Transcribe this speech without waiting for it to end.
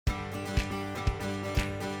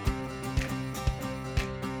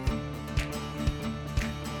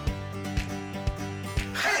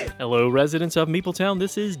Hello, residents of Meepletown.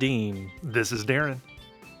 This is Dean. This is Darren.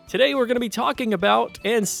 Today, we're going to be talking about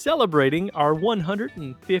and celebrating our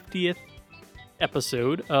 150th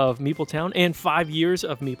episode of Meepletown and 5 years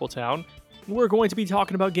of Meepletown. We're going to be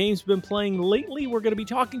talking about games we've been playing lately. We're going to be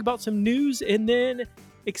talking about some news and then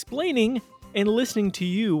explaining and listening to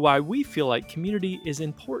you why we feel like community is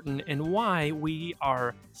important and why we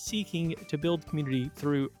are seeking to build community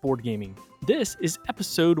through board gaming. This is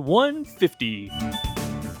episode 150.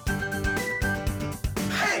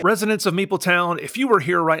 Residents of Meepletown, if you were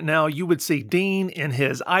here right now, you would see Dean in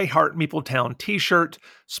his I Heart Meepletown t-shirt,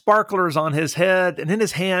 sparklers on his head, and in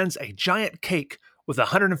his hands, a giant cake with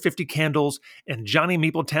 150 candles and Johnny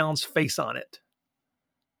Meepletown's face on it.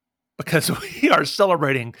 Because we are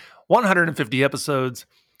celebrating 150 episodes,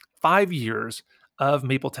 5 years of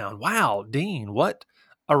Meepletown. Wow, Dean, what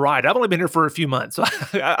a ride. I've only been here for a few months, so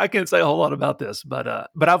I can't say a whole lot about this, but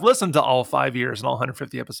I've listened to all 5 years and all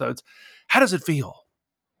 150 episodes. How does it feel?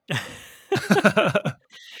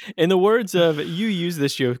 In the words of, you used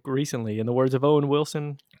this joke recently, in the words of Owen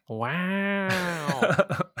Wilson, wow.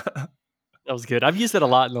 That was good. I've used it a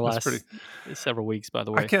lot in the last several weeks, by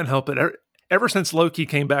the way. I can't help it. Ever since Loki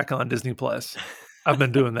came back on Disney Plus, I've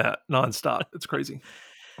been doing that nonstop. It's crazy.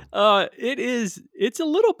 It's a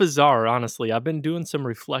little bizarre, honestly. I've been doing some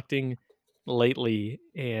reflecting lately,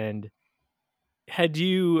 and had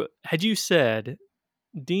you said,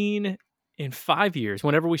 Dean, in 5 years,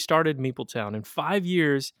 whenever we started Meepletown, in 5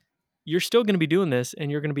 years, you're still going to be doing this and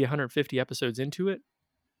you're going to be 150 episodes into it,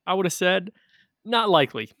 I would have said, not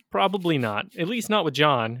likely. Probably not. At least not with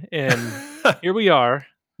John. And here we are,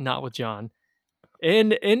 not with John.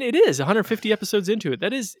 And it is 150 episodes into it.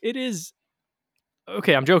 It is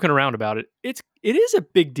okay, I'm joking around about it. It is a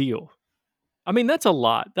big deal. I mean, that's a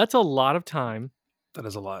lot. That's a lot of time. That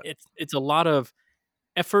is a lot. It's a lot of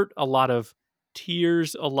effort, a lot of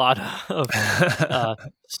tears, a lot of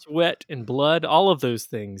sweat and blood, all of those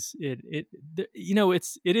things. It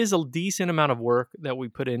is a decent amount of work that we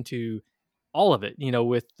put into all of it,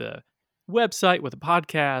 with the website, with the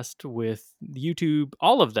podcast, with YouTube,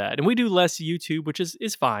 all of that. And we do less YouTube, which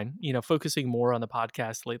is fine. Focusing more on the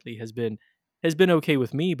podcast lately has been okay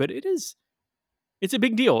with me, but it's a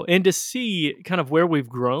big deal. And to see kind of where we've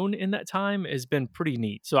grown in that time has been pretty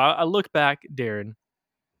neat. So I look back, Darren,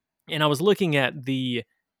 and I was looking at the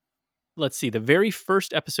very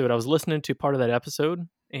first episode. I was listening to part of that episode.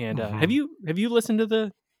 And have you listened to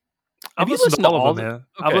the? I've listened to all of them, man.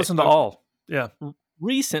 Okay. I've listened to all. Yeah.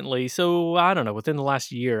 Recently, so I don't know, within the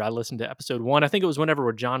last year, I listened to episode 1. I think it was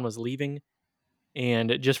whenever John was leaving,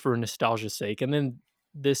 and just for nostalgia's sake. And then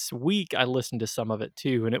this week, I listened to some of it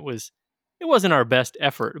too, and it wasn't our best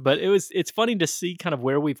effort, but it's funny to see kind of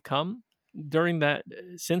where we've come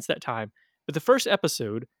since that time. But the first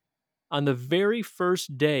episode, on the very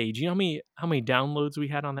first day, do you know how many downloads we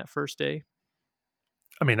had on that first day?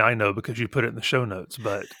 I mean, I know because you put it in the show notes,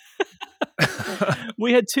 but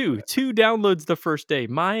we had two downloads the first day.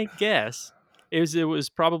 My guess is it was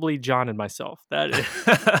probably John and myself. That is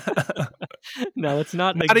no, it's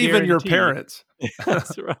not even your parents.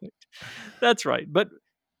 That's right.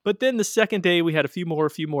 But then the second day we had a few more,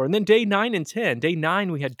 and then day 9 and 10. Day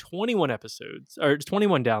 9 we had 21 episodes or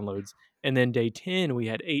 21 downloads, and then day 10 we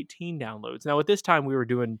had 18 downloads. Now at this time we were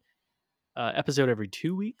doing episode every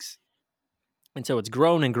 2 weeks, and so it's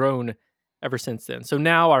grown and grown ever since then. So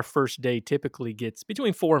now our first day typically gets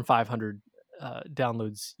between 400 and 500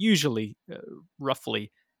 downloads, usually,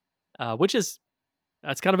 roughly,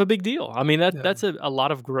 that's kind of a big deal. I mean, that's a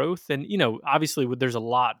lot of growth, and obviously there's a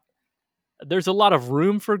lot of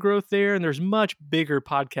room for growth there, and there's much bigger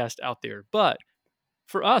podcast out there. But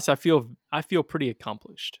for us, I feel pretty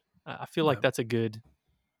accomplished. I feel like that's a good.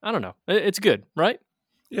 I don't know. It's good, right?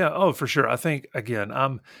 Yeah. Oh, for sure. I think again,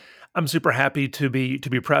 I'm super happy to be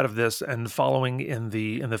proud of this and following in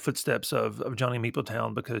the footsteps of Johnny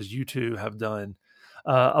Meepletown, because you two have done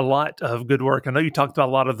a lot of good work. I know you talked about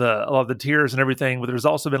a lot of the tears and everything, but there's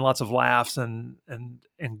also been lots of laughs and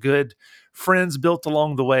good friends built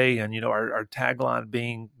along the way. And our tagline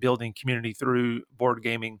being building community through board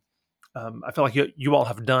gaming. I feel like you all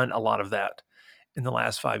have done a lot of that in the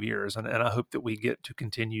last 5 years, and I hope that we get to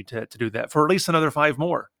continue to do that for at least another 5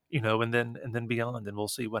 more. And then beyond, and we'll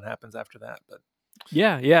see what happens after that. But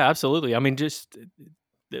yeah, absolutely. I mean, just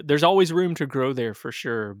there's always room to grow there for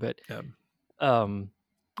sure. But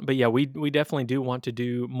yeah, we definitely do want to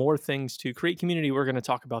do more things to create community. We're going to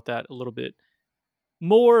talk about that a little bit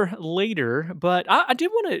more later. But I did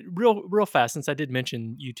want to real fast, since I did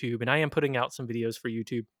mention YouTube, and I am putting out some videos for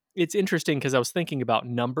YouTube. It's interesting because I was thinking about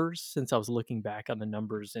numbers, since I was looking back on the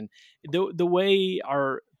numbers, and the way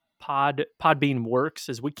our Podbean works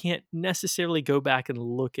is we can't necessarily go back and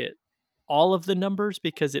look at all of the numbers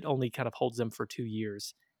because it only kind of holds them for 2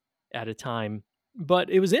 years at a time. But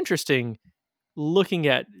it was interesting looking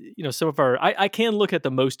at, some of I can look at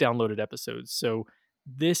the most downloaded episodes. So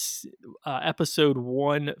this episode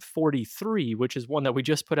 143, which is one that we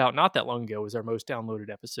just put out not that long ago, was our most downloaded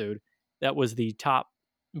episode. That was the top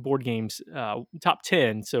board games, top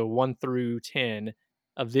 10, so 1 through 10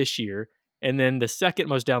 of this year. And then the second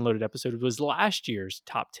most downloaded episode was last year's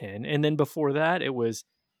top 10. And then before that, it was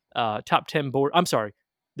top 10 board. I'm sorry.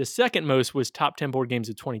 The second most was top 10 board games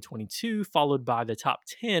of 2022, followed by the top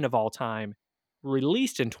 10 of all time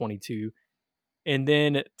released in 22, and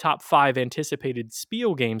then top 5 anticipated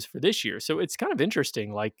Spiel games for this year. So it's kind of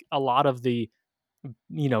interesting. Like a lot of the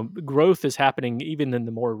growth is happening even in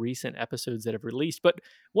the more recent episodes that have released. But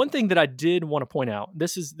one thing that I did want to point out,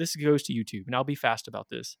 this goes to YouTube, and I'll be fast about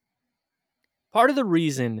this. Part of the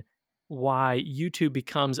reason why YouTube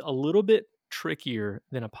becomes a little bit trickier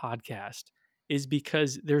than a podcast is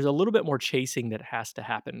because there's a little bit more chasing that has to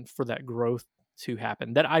happen for that growth to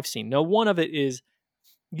happen that I've seen. Now, one of it is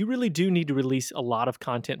you really do need to release a lot of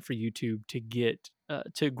content for YouTube to get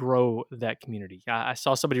to grow that community. I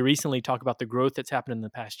saw somebody recently talk about the growth that's happened in the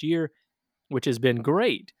past year, which has been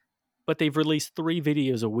great, but they've released 3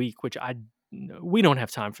 videos a week, which we don't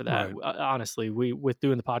have time for that. Right. Honestly, with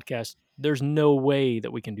doing the podcast, there's no way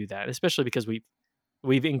that we can do that, especially because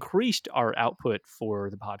we've increased our output for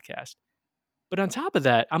the podcast. But on top of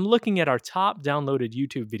that, I'm looking at our top downloaded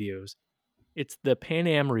YouTube videos. It's the Pan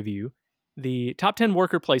Am review, the top 10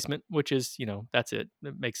 worker placement, which is, that's it.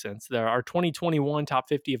 It makes sense. There are 2021 top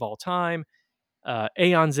 50 of all time,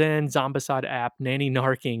 Aeon Zen, Zombicide app, Nanny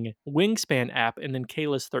Narking, Wingspan app, and then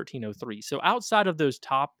Kalis 1303. So outside of those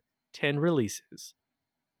top 10 releases,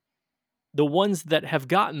 the ones that have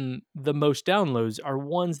gotten the most downloads are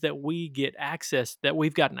ones that we've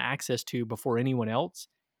gotten access to before anyone else.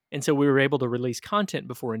 And so we were able to release content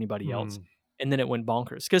before anybody else. And then it went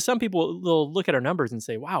bonkers. Because some people will look at our numbers and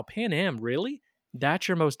say, wow, Pan Am, really? That's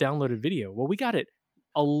your most downloaded video. Well, we got it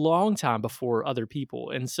a long time before other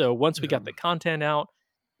people. And so once we got the content out,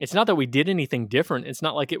 it's not that we did anything different. It's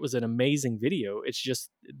not like it was an amazing video. It's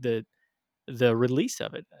just the release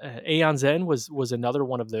of it. Aeon Zen was another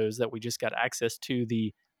one of those that we just got access to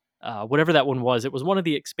the whatever that one was. It was one of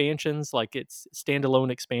the expansions, like it's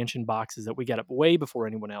standalone expansion boxes that we got up way before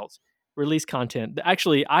anyone else. Release content.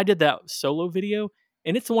 Actually, I did that solo video,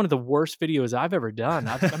 and it's one of the worst videos I've ever done.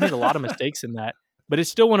 I made a lot of mistakes in that, but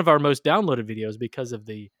it's still one of our most downloaded videos because of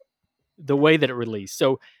the way that it released.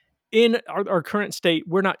 So in our current state,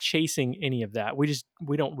 we're not chasing any of that. We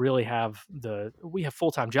don't really have we have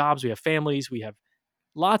full-time jobs, we have families, we have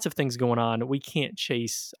lots of things going on. We can't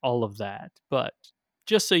chase all of that. But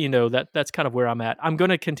just so you know, that's kind of where I'm at. I'm going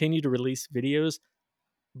to continue to release videos,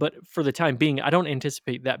 but for the time being, I don't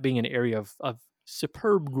anticipate that being an area of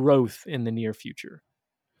superb growth in the near future.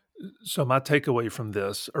 So my takeaway from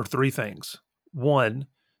this are 3 things. 1,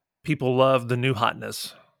 people love the new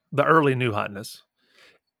hotness, the early new hotness.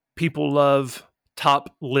 People love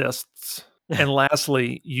top lists. And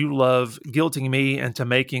lastly, you love guilting me into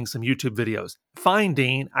making some YouTube videos. Fine,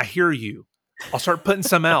 Dean, I hear you. I'll start putting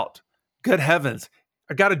some out. Good heavens.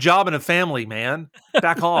 I got a job and a family, man.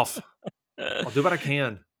 Back off. I'll do what I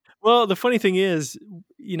can. Well, the funny thing is,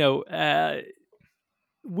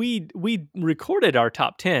 we recorded our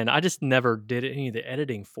top 10. I just never did any of the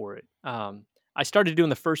editing for it. I started doing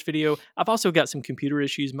the first video. I've also got some computer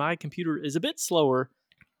issues. My computer is a bit slower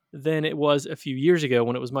than it was a few years ago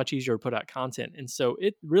when it was much easier to put out content. And so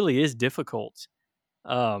it really is difficult.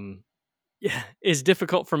 It's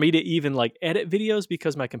difficult for me to even edit videos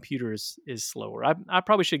because my computer is slower. I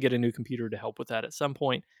probably should get a new computer to help with that at some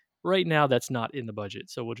point. Right now, that's not in the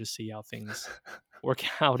budget. So we'll just see how things work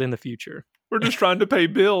out in the future. We're just trying to pay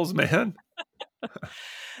bills, man.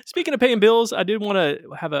 Speaking of paying bills, I did want to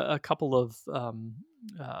have a couple of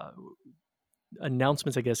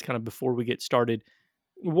announcements, I guess, kind of before we get started.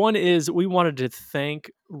 One is we wanted to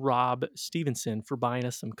thank Rob Stevenson for buying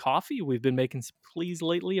us some coffee. We've been making some pleas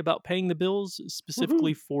lately about paying the bills,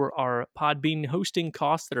 specifically for our Podbean hosting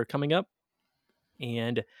costs that are coming up.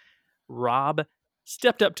 And Rob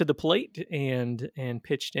stepped up to the plate and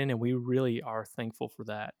pitched in, and we really are thankful for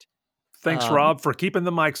that. Thanks, Rob, for keeping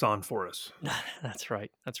the mics on for us. That's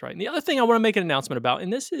right. That's right. And the other thing I want to make an announcement about,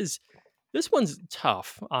 and this one's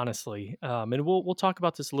tough, honestly, and we'll talk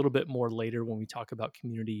about this a little bit more later when we talk about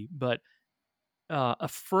community. But a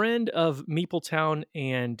friend of Meepletown,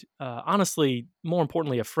 and honestly, more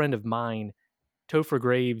importantly, a friend of mine, Topher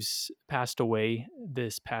Graves passed away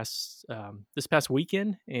this past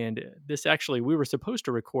weekend, and this actually we were supposed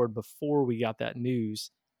to record before we got that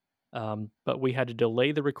news, but we had to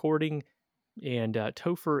delay the recording. And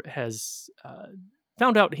Topher has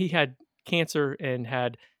found out he had cancer and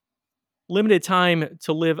had limited time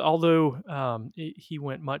to live. Although he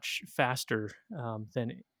went much faster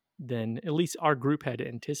than at least our group had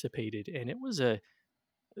anticipated, and it was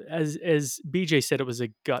as BJ said, it was a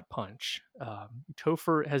gut punch.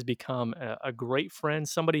 Topher has become a great friend,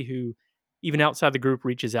 somebody who, even outside the group,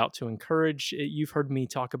 reaches out to encourage. You've heard me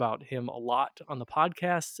talk about him a lot on the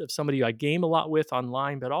podcast, of somebody I game a lot with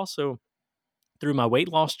online, but also through my weight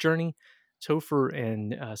loss journey. Topher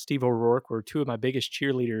and Steve O'Rourke were two of my biggest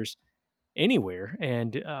cheerleaders anywhere,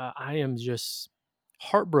 and I am just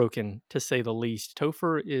heartbroken, to say the least.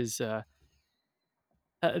 Topher is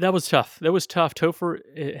that was tough. That was tough. Topher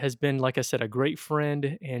has been, like I said, a great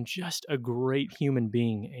friend and just a great human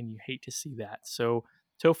being, and you hate to see that. So,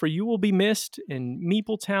 Topher, you will be missed in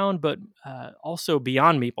Meepletown, but also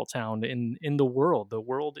beyond Meepletown in the world. The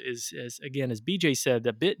world is, as again, as BJ said,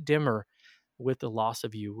 a bit dimmer with the loss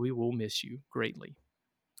of you. We will miss you greatly.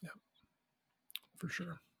 Yeah, for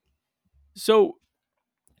sure. So,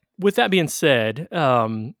 with that being said,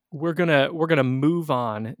 we're gonna move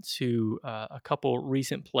on to a couple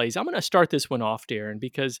recent plays. I'm gonna start this one off, Darren,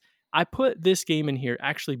 because I put this game in here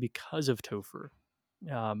actually because of Topher.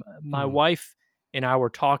 My wife and I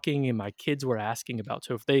were talking, and my kids were asking about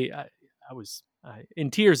Topher. I was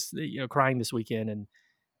in tears, crying this weekend, and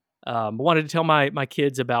wanted to tell my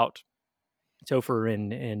kids about Topher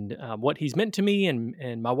and what he's meant to me,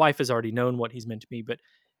 and my wife has already known what he's meant to me, but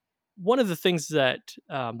one of the things that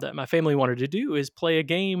that my family wanted to do is play a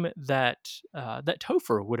game that that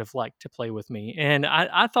Topher would have liked to play with me, and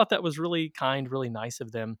I thought that was really kind, really nice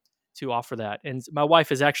of them to offer that. And my wife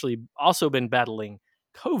has actually also been battling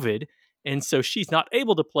COVID, and so she's not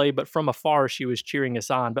able to play, but from afar she was cheering us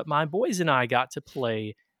on. But my boys and I got to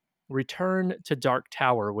play Return to Dark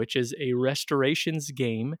Tower, which is a restorations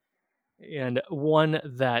game, and one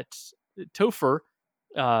that Topher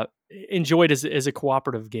enjoyed as a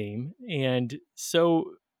cooperative game. And so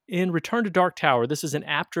in Return to Dark Tower, this is an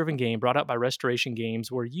app-driven game brought out by Restoration Games,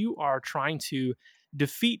 where you are trying to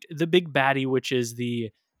defeat the big baddie, which is the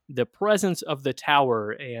presence of the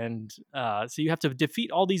tower. And so you have to defeat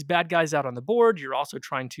all these bad guys out on the board. You're also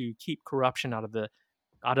trying to keep corruption out of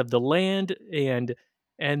the land, and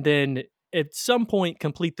then at some point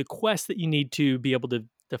complete the quest that you need to be able to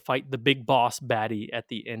fight the big boss baddie at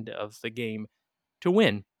the end of the game to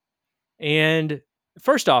win. And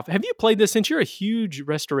first off, have you played this? Since you're a huge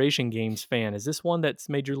Restoration Games fan, is this one that's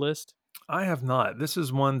made your list? I have not. This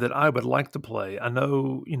is one that I would like to play. I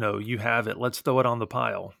know, you have it. Let's throw it on the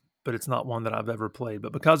pile. But it's not one that I've ever played.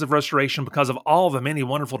 But because of Restoration, because of all the many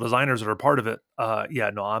wonderful designers that are part of it,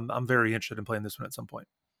 I'm very interested in playing this one at some point.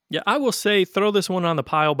 Yeah, I will say throw this one on the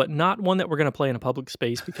pile, but not one that we're going to play in a public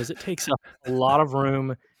space because it takes up a lot of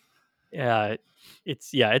room.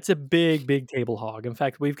 It's a big table hog. In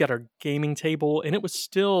fact, we've got our gaming table, and it was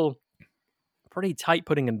still pretty tight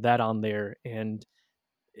putting that on there. And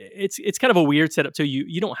it's kind of a weird setup too.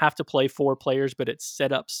 You don't have to play 4 players, but it's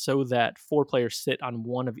set up so that 4 players sit on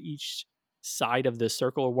one of each side of the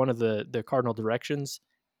circle, or one of the cardinal directions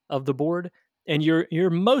of the board, and you're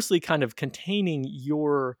mostly kind of containing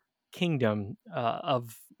your kingdom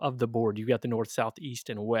of the board. You've got the north, south, east,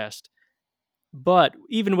 and west. But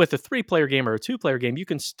even with a 3-player game or a 2-player game, you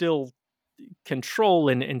can still control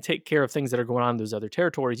and take care of things that are going on in those other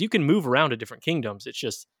territories. You can move around to different kingdoms. It's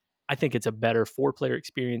just, I think it's a better 4-player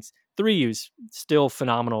experience. 3U's still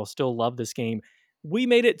phenomenal. Still love this game. We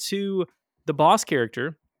made it to the boss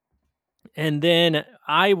character, and then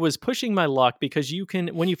I was pushing my luck because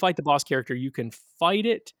when you fight the boss character, you can fight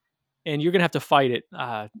it, and you're going to have to fight it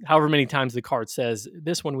however many times the card says.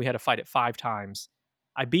 This one, we had to fight it 5 times.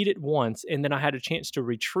 I beat it once, and then I had a chance to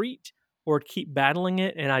retreat or keep battling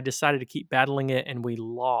it, and I decided to keep battling it, and we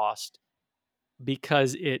lost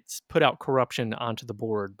because it's put out corruption onto the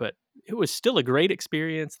board. But it was still a great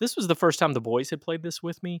experience. This was the first time the boys had played this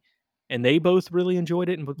with me, and they both really enjoyed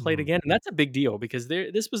it and would play it again. And that's a big deal because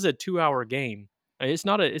this was a 2-hour game. It's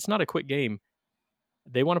not a quick game.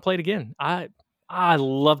 They want to play it again. I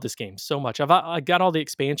love this game so much. I got all the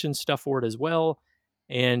expansion stuff for it as well.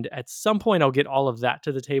 And at some point, I'll get all of that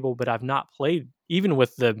to the table, but I've not played, even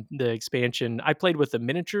with the expansion. I played with the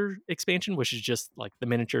miniature expansion, which is just like the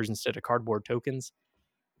miniatures instead of cardboard tokens.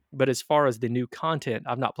 But as far as the new content,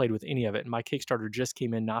 I've not played with any of it. And my Kickstarter just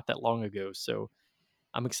came in not that long ago. So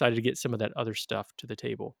I'm excited to get some of that other stuff to the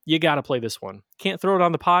table. You got to play this one. Can't throw it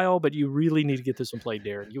on the pile, but you really need to get this one played,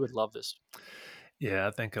 Darren. You would love this. Yeah,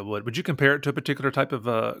 I think I would. Would you compare it to a particular type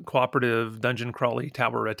of cooperative dungeon crawly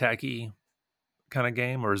tower attacky kind of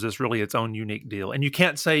game, or is this really its own unique deal? And you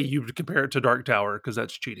can't say you would compare it to Dark Tower because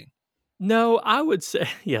that's cheating. No, I would say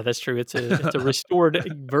yeah, that's true. It's a restored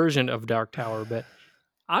version of Dark Tower, but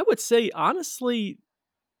I would say honestly,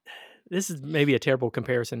 this is maybe a terrible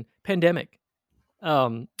comparison. Pandemic.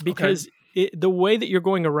 Okay, Because the way that you're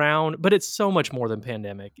going around, but it's so much more than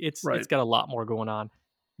Pandemic. It's right. got a lot more going on.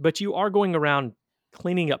 But you are going around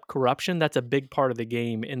cleaning up corruption. That's a big part of the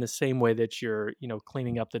game in the same way that you're,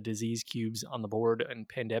 cleaning up the disease cubes on the board in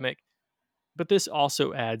Pandemic. But this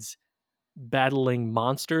also adds battling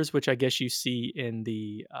monsters, which I guess you see in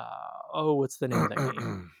the what's the name of that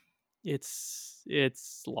game?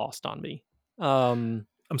 It's lost on me. Um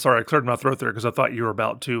I'm sorry, I cleared my throat there because I thought you were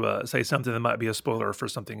about to say something that might be a spoiler for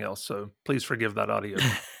something else. So please forgive that audio.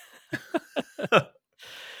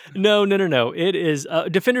 No, no, no, no. It is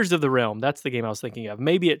Defenders of the Realm. That's the game I was thinking of.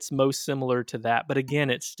 Maybe it's most similar to that, but again,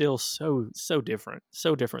 it's still so different.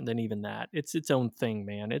 So different than even that. It's its own thing,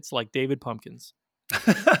 man. It's like David Pumpkins.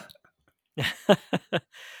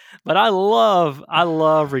 But I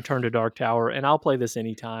love Return to Dark Tower, and I'll play this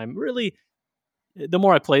anytime. Really, the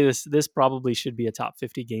more I play this probably should be a top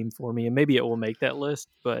 50 game for me, and maybe it will make that list.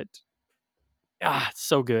 But it's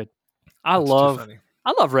so good. I That's too love funny.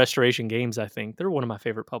 I love Restoration Games. I think they're one of my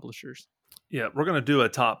favorite publishers. Yeah, we're going to do a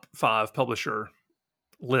top 5 publisher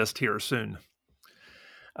list here soon.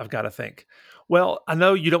 I've got to think. Well, I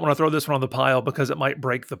know you don't want to throw this one on the pile because it might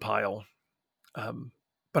break the pile.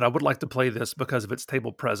 But I would like to play this because of its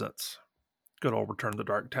table presence. Good old Return to the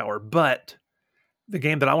Dark Tower. But the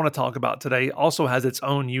game that I want to talk about today also has its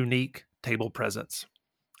own unique table presence.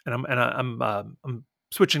 And I'm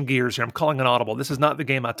switching gears here. I'm calling an audible. This is not the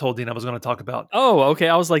game I told Dean I was going to talk about. Oh, okay.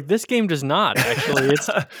 I was like, this game does not actually.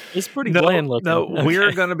 It's pretty No, bland looking. no, Okay.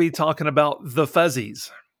 we're going to be talking about The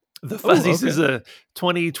Fuzzies. The Fuzzies is a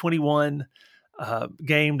 2021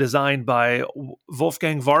 game designed by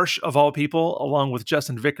Wolfgang Warsch, of all people, along with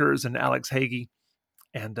Justin Vickers and Alex Hagee,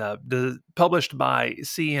 and published by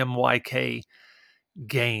CMYK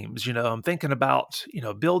Games. I'm thinking about,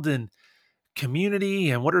 building community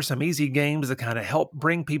and what are some easy games that kind of help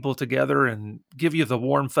bring people together and give you the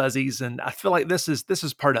warm fuzzies. And I feel like this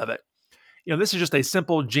is part of it. This is just a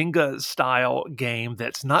simple Jenga style game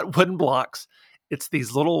that's not wooden blocks. It's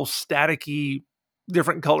these little staticky,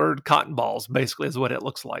 different colored cotton balls, basically, is what it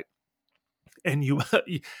looks like. And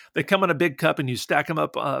they come in a big cup and you stack them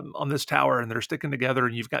up on this tower and they're sticking together.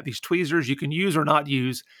 And you've got these tweezers you can use or not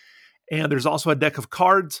use. And there's also a deck of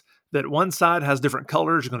cards that one side has different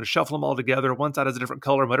colors. You're going to shuffle them all together. One side has a different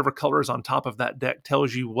color. Whatever color is on top of that deck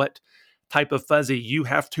tells you what type of fuzzy you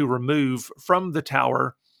have to remove from the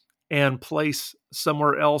tower and place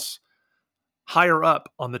somewhere else higher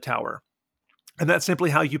up on the tower. And that's simply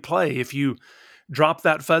how you play. If you drop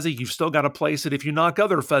that fuzzy, you've still got to place it. If you knock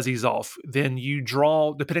other fuzzies off, then you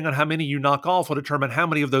draw, depending on how many you knock off, will determine how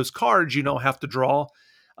many of those cards you have to draw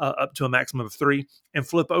up to a maximum of 3 and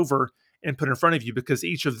flip over and put in front of you, because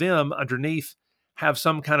each of them underneath have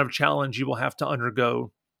some kind of challenge you will have to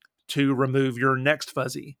undergo to remove your next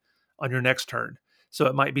fuzzy on your next turn. So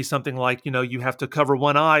it might be something like, you have to cover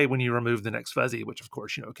one eye when you remove the next fuzzy, which of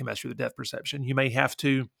course, can mess with the depth perception. You may have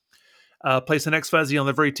to place the next fuzzy on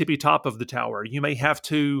the very tippy top of the tower. You may have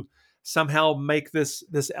to somehow make this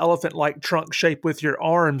elephant-like trunk shape with your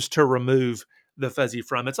arms to remove the fuzzy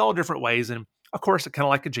from. It's all different ways. And of course, it's kind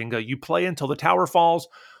of like a Jenga. You play until the tower falls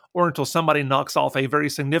or until somebody knocks off a very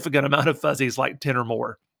significant amount of fuzzies, like 10 or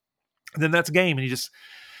more. And then that's game. And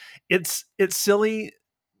it's silly,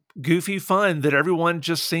 goofy fun that everyone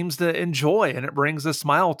just seems to enjoy, and it brings a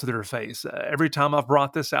smile to their face. Every time I've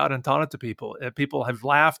brought this out and taught it to people, people have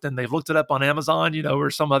laughed and they've looked it up on Amazon, or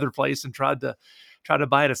some other place and tried to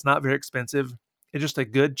buy it. It's not very expensive. It's just a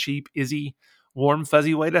good, cheap, easy, warm,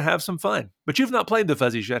 fuzzy way to have some fun. But you've not played the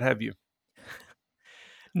fuzzies yet, have you?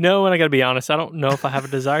 No, and I got to be honest, I don't know if I have a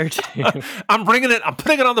desire to. I'm bringing it. I'm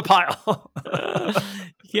putting it on the pile.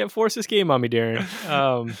 You can't force this game on me,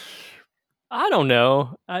 Darren. I don't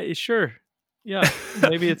know. Sure, yeah,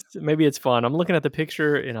 maybe it's fun. I'm looking at the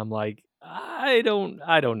picture and I'm like, I don't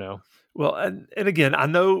know. Well, and again, I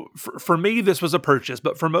know for me this was a purchase,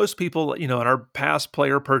 but for most people, in our past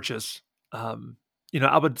player purchase, I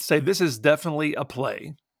would say this is definitely a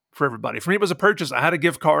play for everybody. For me, it was a purchase. I had a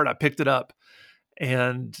gift card. I picked it up.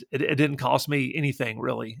 And it didn't cost me anything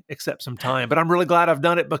really, except some time. But I'm really glad I've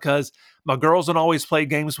done it, because my girls don't always play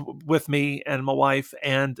games with me and my wife,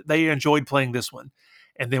 and they enjoyed playing this one.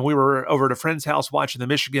 And then we were over at a friend's house watching the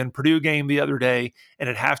Michigan-Purdue game the other day, and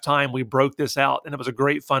at halftime we broke this out, and it was a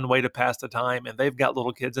great fun way to pass the time. And they've got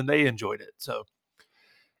little kids, and they enjoyed it. So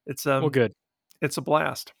It's Well, good. it's a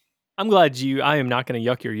blast. I'm glad I am not going to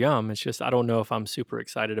yuck your yum. It's just I don't know if I'm super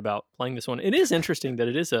excited about playing this one. It is interesting that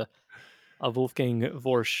it is a Wolfgang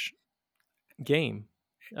Vorsch game.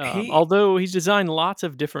 He Although he's designed lots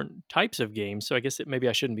of different types of games, so I guess maybe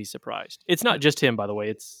I shouldn't be surprised. It's not just him, by the way.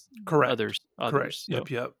 It's correct. others. Correct. Others. So.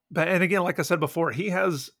 Yep. But and again, like I said before, he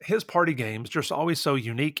has his party games just always so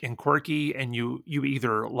unique and quirky, and you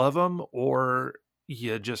either love them or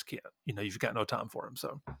you just can't. You've got no time for them.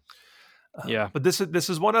 So Yeah. But this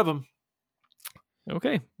is one of them.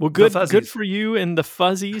 Okay. Well, good Fuzzies. for you and the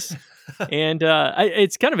fuzzies. And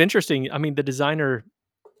it's kind of interesting. I mean, the designer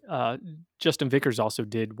Justin Vickers also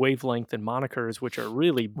did Wavelength and Monikers, which are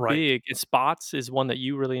really Right. big. And Spots is one that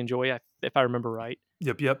you really enjoy, if I remember right.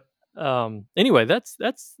 Yep. Anyway, that's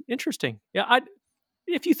interesting. Yeah,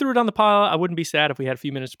 if you threw it on the pile, I wouldn't be sad if we had a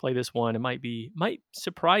few minutes to play this one. It might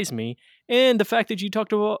surprise me. And the fact that you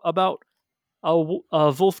talked about a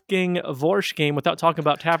Wolfgang Vorsch game without talking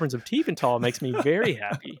about Taverns of Tiefenthal makes me very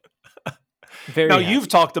happy. Now you've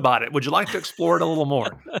talked about it. Would you like to explore it a little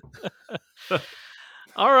more?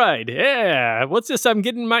 All right. Yeah. What's this I'm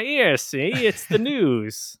getting in my ear? See, it's the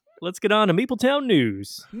news. Let's get on to Meepletown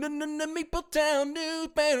News. Meepletown News.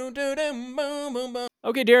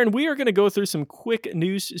 Okay, Darren, we are going to go through some quick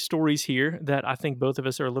news stories here that I think both of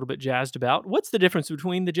us are a little bit jazzed about. What's the difference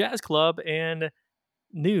between the Jazz Club and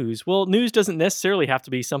news? Well, news doesn't necessarily have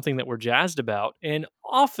to be something that we're jazzed about. And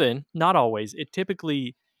often, not always, it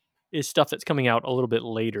typically is stuff that's coming out a little bit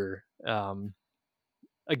later.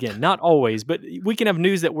 Again, not always, but we can have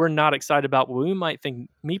news that we're not excited about, but we might think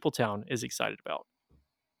Meepletown is excited about.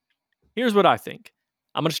 Here's what I think.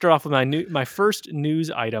 I'm going to start off with my first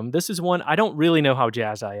news item. This is one I don't really know how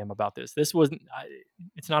jazzed I am about this. It's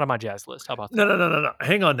not on my jazz list. How about that? No.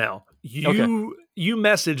 Hang on now. You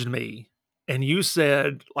messaged me and you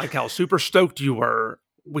said like how super stoked you were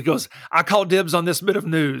because I called dibs on this bit of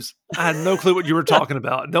news. I had no clue what you were talking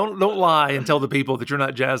about. Don't lie and tell the people that you're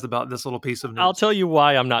not jazzed about this little piece of news. I'll tell you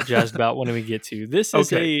why I'm not jazzed about when we get to. This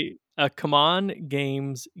is a Command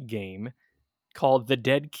Games game called The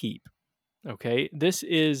Dead Keep. Okay, this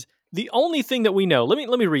is the only thing that we know. Let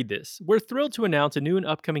me read this. We're thrilled to announce a new and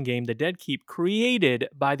upcoming game, The Dead Keep, created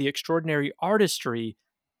by the extraordinary artistry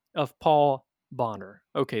of Paul Bonner.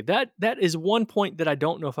 Okay, that is one point that I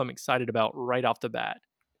don't know if I'm excited about right off the bat.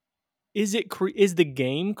 Is the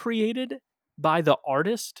game created by the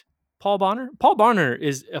artist Paul Bonner? Paul Bonner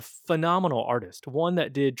is a phenomenal artist. One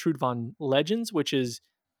that did Trudvang Legends, which is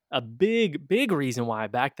a big reason why I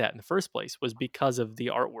backed that in the first place, was because of the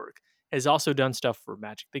artwork. Has also done stuff for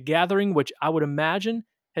Magic the Gathering, which I would imagine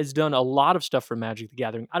has done a lot of stuff for Magic the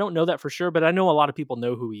Gathering. I don't know that for sure, but I know a lot of people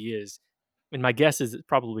know who he is. And my guess is it's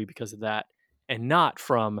probably because of that and not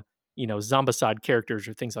from, Zombicide characters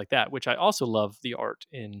or things like that, which I also love the art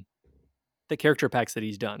in the character packs that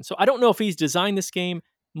he's done. So I don't know if he's designed this game.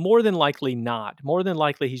 More than likely not. More than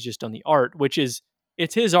likely he's just done the art,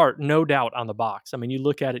 it's his art, no doubt, on the box. I mean, you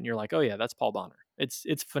look at it and you're like, oh yeah, that's Paul Bonner.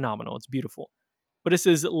 It's phenomenal. It's beautiful. But it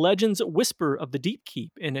says, Legends whisper of the Deep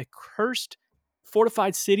Keep, in a cursed,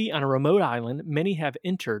 fortified city on a remote island many have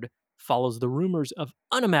entered, follows the rumors of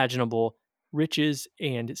unimaginable riches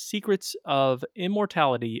and secrets of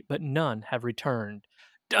immortality, but none have returned.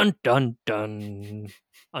 Dun, dun, dun.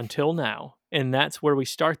 Until now. And that's where we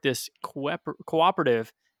start this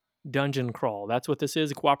cooperative dungeon crawl. That's what this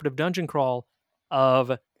is, a cooperative dungeon crawl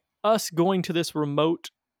of us going to this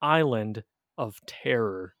remote island of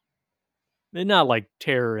terror. Not like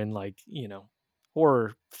terror and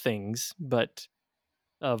horror things, but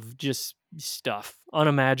of just stuff,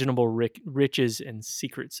 unimaginable riches and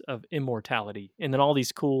secrets of immortality. And then all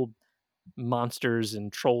these cool monsters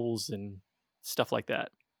and trolls and stuff like that.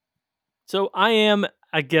 So I am,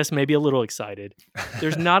 I guess, maybe a little excited.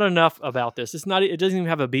 There's not enough about this. It doesn't even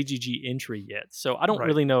have a BGG entry yet. So I don't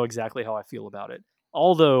really know exactly how I feel about it.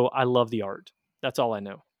 Although I love the art. That's all I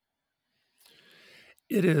know.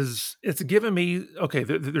 It's given me,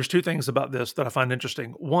 there's two things about this that I find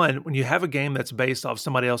interesting. One, when you have a game that's based off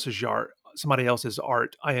somebody else's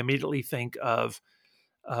art, I immediately think of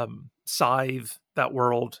Scythe, that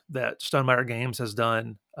world that Stonemaier Games has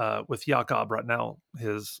done with Jakob right now.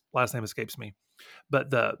 His last name escapes me. But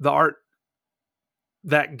the art,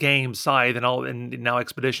 that game, Scythe, and now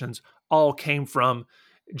Expeditions, all came from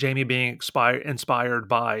Jamie being inspired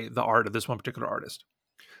by the art of this one particular artist.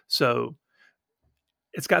 So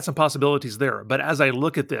it's got some possibilities there. But as I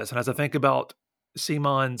look at this, and as I think about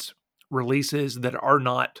CMON's releases that are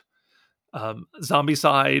not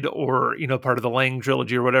Zombicide or, part of the Lang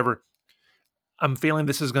trilogy or whatever, I'm feeling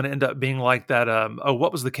this is going to end up being like that.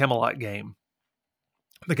 What was the Camelot game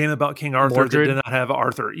The game about King Arthur Mordred? that did not have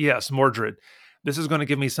Arthur. Yes, Mordred. This is going to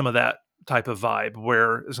give me some of that type of vibe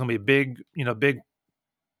where it's going to be a big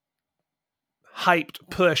hyped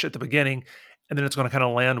push at the beginning, and then it's going to kind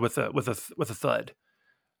of land with a thud.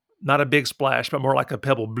 Not a big splash, but more like a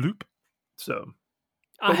pebble bloop. So,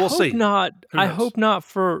 but we'll see. I hope not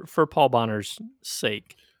for Paul Bonner's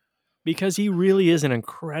sake, because he really is an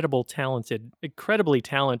incredibly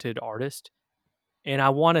talented artist, and I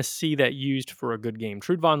want to see that used for a good game.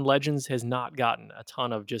 Trudvang Legends has not gotten a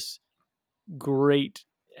ton of just great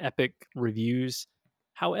epic reviews.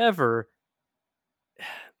 However,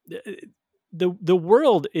 the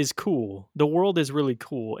world is cool. The world is really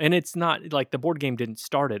cool, and it's not like the board game didn't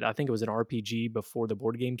start it. I think it was an RPG before the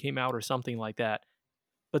board game came out or something like that.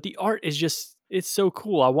 But the art is just, it's so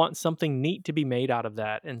cool. I want something neat to be made out of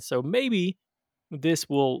that. And so maybe this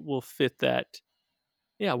will fit that.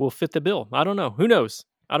 Yeah, will fit the bill. I don't know. Who knows?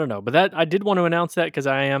 I don't know. But that, I did want to announce that because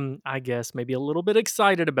I am, I guess, maybe a little bit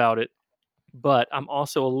excited about it. But I'm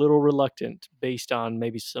also a little reluctant based on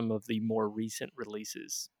maybe some of the more recent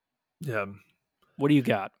releases. Yeah. What do you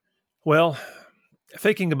got? Well,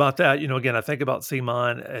 thinking about that, again, I think about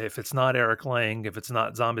CMON. If it's not Eric Lang, if it's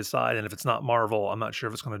not Zombicide, and if it's not Marvel, I'm not sure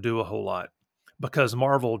if it's going to do a whole lot, because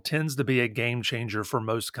Marvel tends to be a game changer for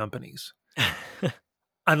most companies,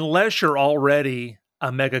 unless you're already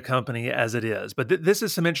a mega company as it is. But this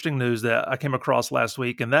is some interesting news that I came across last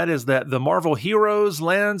week, and that is that the Marvel Heroes,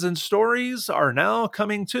 Lands, and Stories are now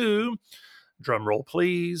coming to, drum roll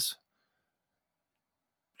please,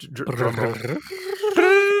 drum roll.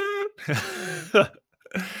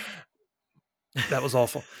 That was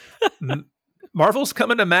awful. Marvel's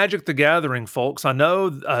coming to Magic the Gathering, folks. I know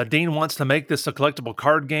Dean wants to make this a collectible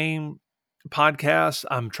card game podcast.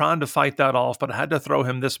 I'm trying to fight that off, but I had to throw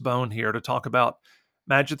him this bone here to talk about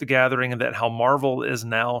Magic the Gathering and that how Marvel is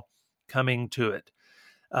now coming to it.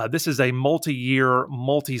 This is a multi-year,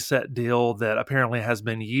 multi-set deal that apparently has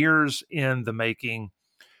been years in the making.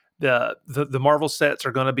 The Marvel sets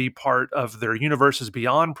are going to be part of their Universes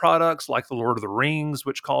Beyond products, like the Lord of the Rings,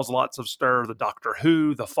 which caused lots of stir, the Doctor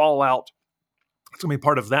Who, the Fallout. It's going to be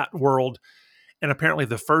part of that world. And apparently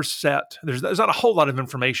the first set, there's not a whole lot of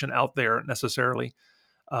information out there necessarily,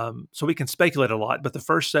 so we can speculate a lot, but the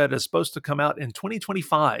first set is supposed to come out in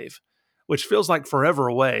 2025, which feels like forever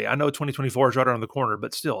away. I know 2024 is right around the corner,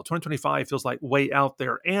 but still, 2025 feels like way out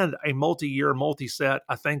there, and a multi-year, multi-set.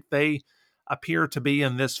 I think they appear to be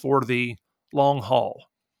in this for the long haul.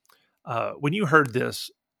 When you heard this,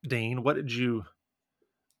 Dean, what did you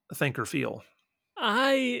think or feel?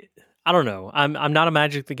 I don't know. I'm not a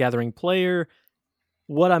Magic the Gathering player.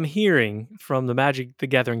 What I'm hearing from the Magic the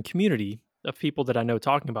Gathering community of people that I know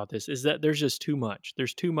talking about this is that there's just too much.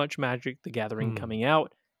 There's too much Magic the Gathering coming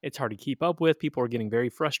out. It's hard to keep up with. People are getting very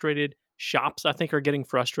frustrated. Shops, I think, are getting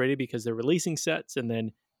frustrated because they're releasing sets and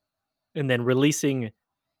then releasing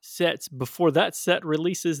sets before that set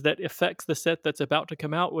releases that affects the set that's about to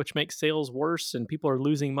come out, which makes sales worse and people are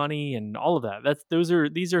losing money and all of that.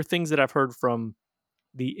 These are things that I've heard from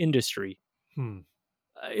the industry.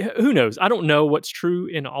 Who knows? I don't know what's true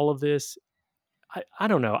in all of this. I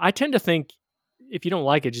don't know. I tend to think if you don't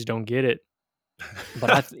like it, just don't get it.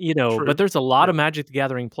 But but there's a lot of Magic the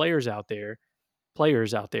Gathering players out there,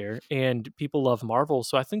 and people love Marvel,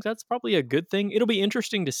 so I think that's probably a good thing. It'll be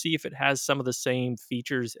interesting to see if it has some of the same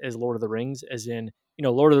features as Lord of the Rings, as in,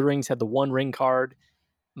 Lord of the Rings had the One Ring card.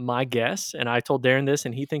 My guess, and I told Darren this,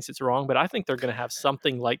 and he thinks it's wrong, but I think they're going to have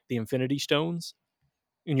something like the Infinity Stones,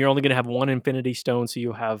 and you're only going to have one Infinity Stone, so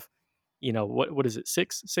you'll have, what is it,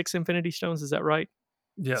 six Infinity Stones? Is that right?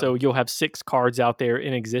 Yeah. So you'll have 6 cards out there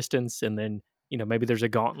in existence, and then maybe there's a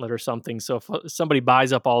gauntlet or something. So if somebody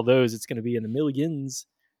buys up all those, it's going to be in the millions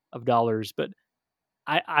of dollars. But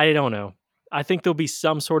I don't know. I think there'll be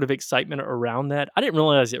some sort of excitement around that. I didn't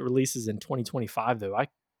realize it releases in 2025, though.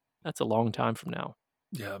 That's a long time from now.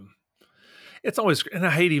 Yeah. It's always, and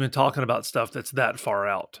I hate even talking about stuff that's that far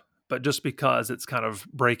out, but just because it's kind of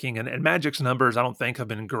breaking, and Magic's numbers, I don't think have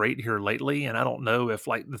been great here lately. And I don't know if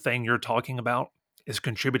like the thing you're talking about is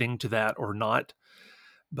contributing to that or not.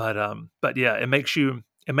 But yeah, it makes you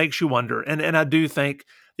wonder. And I do think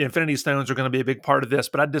the Infinity Stones are going to be a big part of this,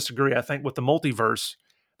 but I disagree. I think with the multiverse,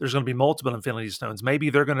 there's going to be multiple Infinity Stones. Maybe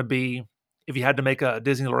they're going to be, if you had to make a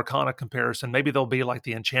Disney Lorcana comparison, maybe they'll be like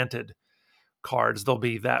the Enchanted cards. They'll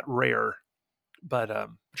be that rare, but you're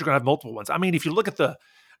going to have multiple ones. I mean, if you look at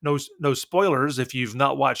no spoilers if you've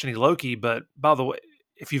not watched any Loki, but by the way,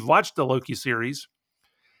 if you've watched the Loki series,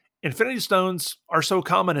 Infinity Stones are so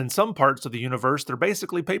common in some parts of the universe, they're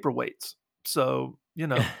basically paperweights. So,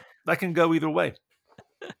 that can go either way.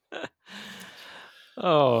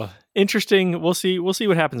 Oh, interesting. We'll see. We'll see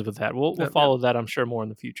what happens with that. We'll Yep, follow that, I'm sure, more in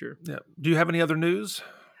the future. Yeah. Do you have any other news?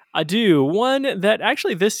 I do. One that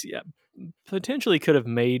actually this potentially could have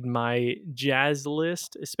made my jazz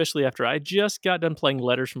list, especially after I just got done playing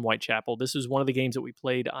Letters from Whitechapel. This is one of the games that we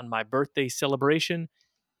played on my birthday celebration,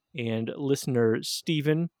 and listener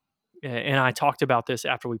Steven and I talked about this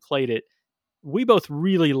after we played it. We both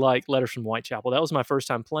really like Letters from Whitechapel. That was my first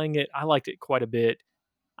time playing it. I liked it quite a bit.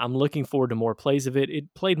 I'm looking forward to more plays of it. It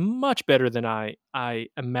played much better than I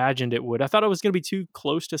imagined it would. I thought it was going to be too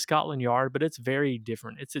close to Scotland Yard, but it's very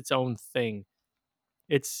different. It's its own thing.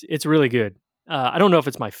 It's really good. I don't know if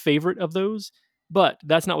it's my favorite of those, but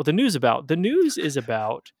that's not what the news about. The news is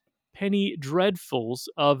about Penny Dreadfuls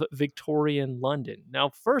of Victorian London. Now,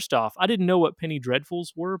 first off, I didn't know what Penny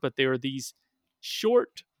Dreadfuls were, but they are these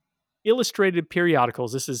short illustrated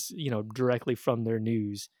periodicals. This is, directly from their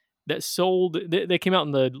news that sold. They came out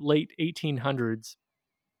in the late 1800s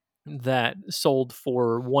that sold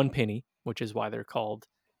for 1 penny, which is why they're called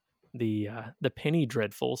the Penny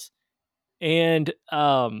Dreadfuls. And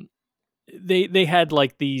they had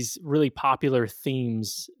like these really popular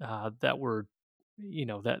themes that were,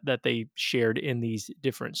 that they shared in these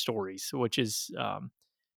different stories, which is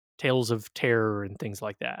tales of terror and things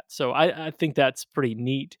like that. So I think that's pretty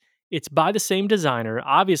neat. It's by the same designer,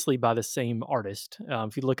 obviously by the same artist.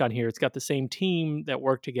 If you look on here, it's got the same team that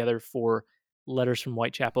worked together for Letters from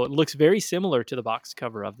Whitechapel. It looks very similar to the box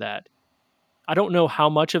cover of that. I don't know how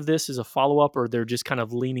much of this is a follow up, or they're just kind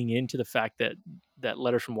of leaning into the fact that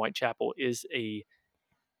Letters from Whitechapel is a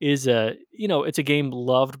it's a game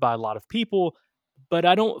loved by a lot of people. But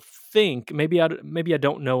I don't think, maybe I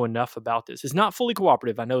don't know enough about this. It's not fully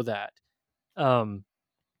cooperative. I know that, um,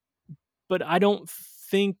 but I don't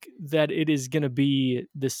think that it is going to be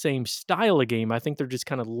the same style of game. I think they're just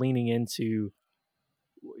kind of leaning into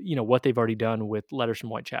what they've already done with Letters from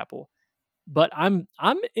Whitechapel. But I'm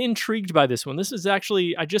intrigued by this one. This is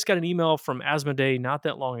actually, I just got an email from Asmodee not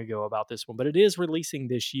that long ago about this one, but it is releasing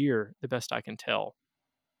this year, the best I can tell.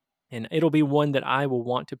 And it'll be one that I will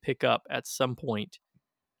want to pick up at some point.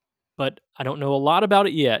 But I don't know a lot about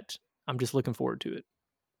it yet. I'm just looking forward to it.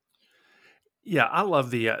 Yeah, I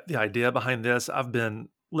love the idea behind this. I've been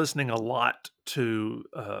listening a lot to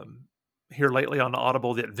here lately on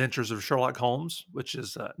Audible, The Adventures of Sherlock Holmes, which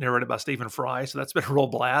is narrated by Stephen Fry. So that's been a real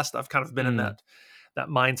blast. I've kind of been in that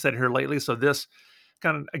mindset here lately. So this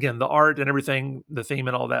kind of, again, the art and everything, the theme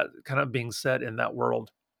and all that kind of being set in that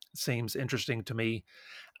world seems interesting to me.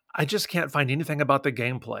 I just can't find anything about the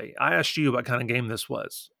gameplay. I asked you what kind of game this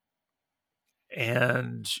was,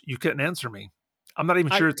 and you couldn't answer me. I'm not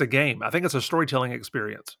even sure it's a game. I think it's a storytelling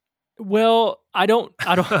experience. Well, I don't.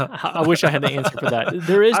 I wish I had the answer for that.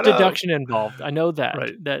 There is deduction involved. I know that,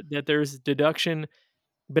 right. that there's deduction,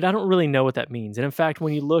 but I don't really know what that means. And in fact,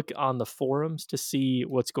 when you look on the forums to see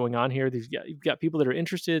what's going on here, you've got people that are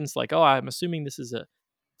interested. And it's like, oh, I'm assuming this is a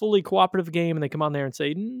fully cooperative game, and they come on there and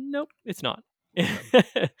say, nope, it's not.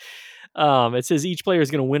 It says each player is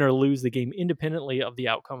going to win or lose the game independently of the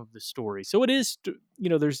outcome of the story. So it is,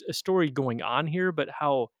 there's a story going on here, but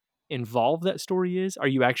how involved that story is. Are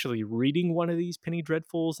you actually reading one of these Penny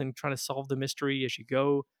Dreadfuls and trying to solve the mystery as you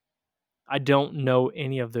go? I don't know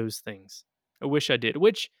any of those things. I wish I did,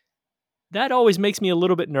 which that always makes me a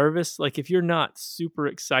little bit nervous. Like if you're not super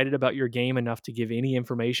excited about your game enough to give any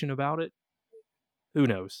information about it, who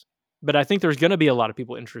knows? But I think there's going to be a lot of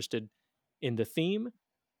people interested in the theme,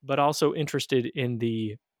 but also interested in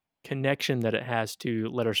the connection that it has to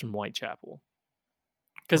Letters from Whitechapel.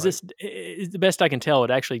 Because this is the best I can tell. It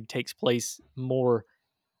actually takes place more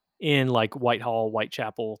in like Whitehall,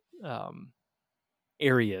 Whitechapel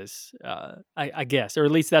areas, I guess, or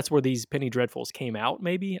at least that's where these Penny Dreadfuls came out.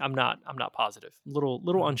 Maybe I'm not positive.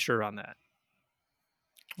 Little unsure on that.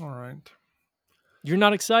 All right, you're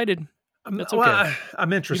not excited. That's okay. Well,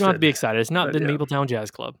 I'm interested. You don't have to be excited. It's not the Mapletown Jazz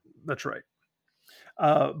Club. That's right.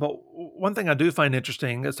 But one thing I do find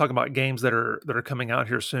interesting is talking about games that are coming out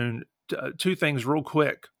here soon. Two things real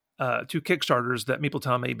quick. Two Kickstarters that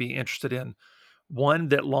Mapletown may be interested in. One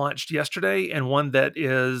that launched yesterday and one that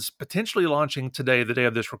is potentially launching today, the day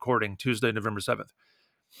of this recording, Tuesday, November 7th.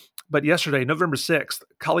 But yesterday, November 6th,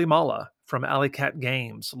 Kalimala from Alley Cat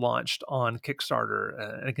Games launched on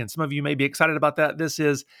Kickstarter. And again, some of you may be excited about that. This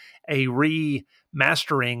is a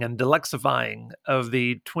remastering and deluxifying of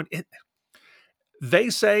they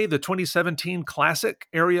say the 2017 classic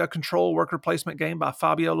area control worker placement game by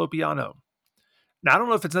Fabio Lopiano. Now, I don't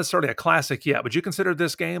know if it's necessarily a classic yet. Would you consider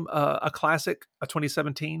this game a classic, a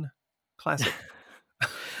 2017 classic?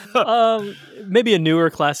 Maybe a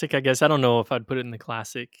newer classic, I guess. I don't know if I'd put it in the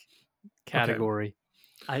classic category.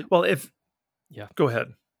 Okay. Well, Yeah. Go ahead.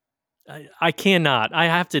 I cannot. I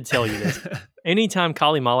have to tell you this. Anytime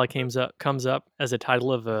Kalimala comes up as a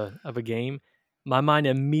title of a game, my mind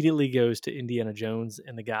immediately goes to Indiana Jones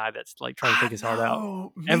and the guy that's like trying to take his heart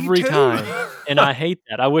out Me every too. time. And I hate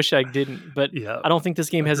that. I wish I didn't, but Yeah, I don't think this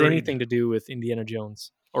game has agreed. anything to do with Indiana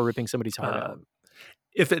Jones or ripping somebody's heart out.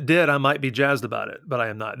 If it did, I might be jazzed about it, but I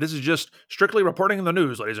am not. This is just strictly reporting the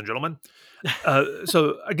news, ladies and gentlemen.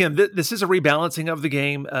 So again, this is a rebalancing of the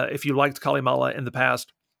game. If you liked Kalimala in the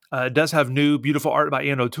past, it does have new, beautiful art by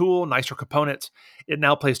Ian O'Toole, nicer components. It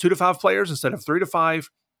now plays 2 to 5 players instead of 3 to 5.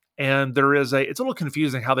 And it's a little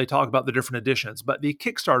confusing how they talk about the different editions, but the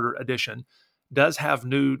Kickstarter edition does have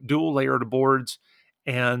new dual layered boards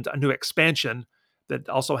and a new expansion that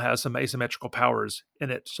also has some asymmetrical powers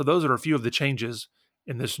in it. So those are a few of the changes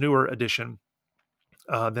in this newer edition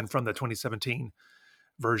than from the 2017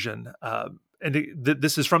 version.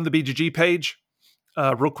 This is from the BGG page.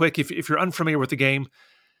 Real quick, if you're unfamiliar with the game,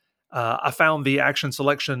 I found the action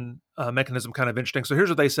selection mechanism kind of interesting. So here's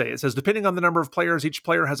what they say. It says, depending on the number of players, each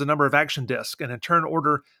player has a number of action discs, and in turn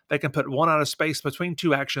order, they can put one out of space between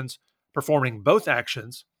 2 actions, performing both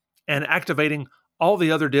actions, and activating all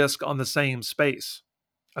the other discs on the same space.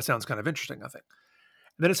 That sounds kind of interesting, I think.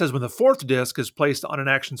 And then it says, when the 4th disc is placed on an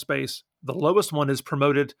action space, the lowest one is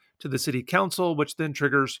promoted to the city council, which then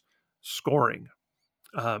triggers scoring.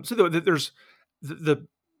 So there's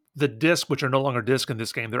the discs, which are no longer discs in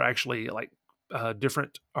this game, they're actually like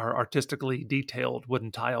different or artistically detailed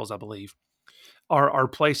wooden tiles, I believe, are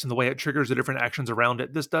placed in the way it triggers the different actions around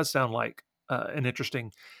it. This does sound like an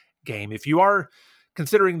interesting game. If you are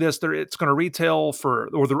considering this, it's going to retail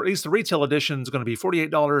at least the retail edition is going to be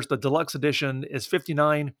 $48. The deluxe edition is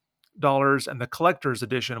 $59, and the collector's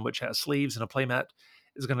edition, which has sleeves and a playmat,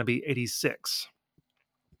 is going to be $86.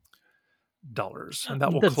 And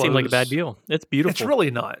that will doesn't close. seem like a bad deal. It's beautiful. It's really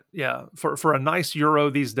not. Yeah, for a nice Euro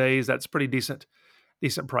these days, that's pretty decent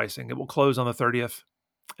pricing. It will close on the 30th,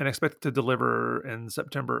 and expect to deliver in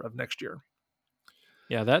September of next year.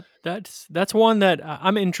 Yeah, that's one that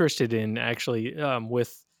I'm interested in actually.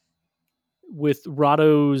 With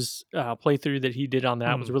Rahdo's playthrough that he did on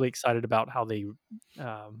that, was really excited about how they,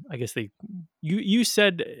 I guess you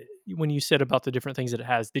said when you said about the different things that it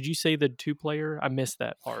has. Did you say the 2-player? I missed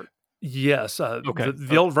that part. Yes. Okay.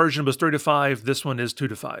 The old version was 3 to 5. This one is 2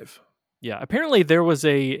 to 5. Yeah. Apparently there was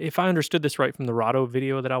if I understood this right from the Rahdo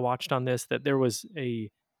video that I watched on this, that there was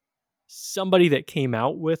somebody that came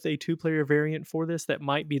out with a 2-player variant for this that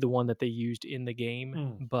might be the one that they used in the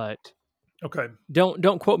game, but okay,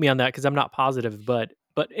 don't quote me on that because I'm not positive. But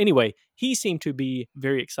anyway, he seemed to be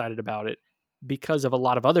very excited about it because of a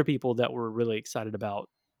lot of other people that were really excited about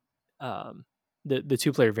the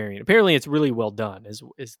 2-player variant. Apparently, it's really well done, is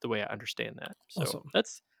the way I understand that. So awesome.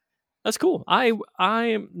 That's cool. I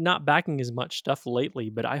am not backing as much stuff lately,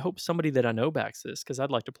 but I hope somebody that I know backs this because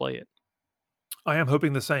I'd like to play it. I am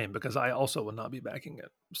hoping the same because I also will not be backing it.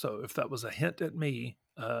 So if that was a hint at me,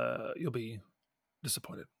 you'll be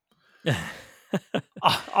disappointed.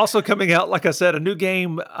 Also coming out, like I said, a new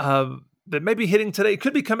game that may be hitting today.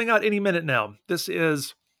 Could be coming out any minute now. This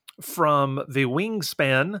is from the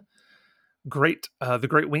Wingspan, the great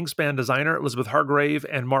Wingspan designer, Elizabeth Hargrave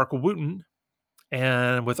and Mark Wooten.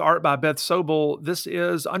 And with art by Beth Sobel, this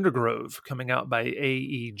is Undergrove, coming out by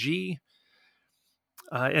AEG.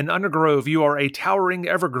 In Undergrove, you are a towering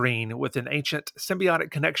evergreen with an ancient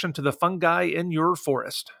symbiotic connection to the fungi in your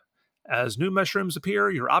forest. As new mushrooms appear,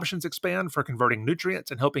 your options expand for converting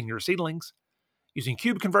nutrients and helping your seedlings. Using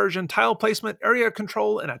cube conversion, tile placement, area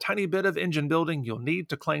control, and a tiny bit of engine building, you'll need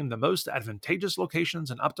to claim the most advantageous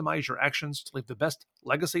locations and optimize your actions to leave the best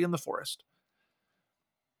legacy in the forest.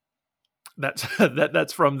 That's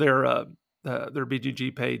from their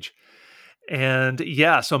BGG page. And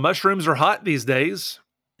yeah, so mushrooms are hot these days.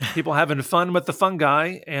 People having fun with the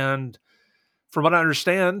fungi. And from what I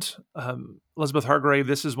understand, Elizabeth Hargrave,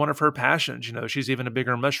 this is one of her passions. You know, she's even a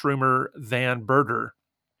bigger mushroomer than birder.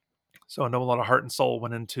 So I know a lot of heart and soul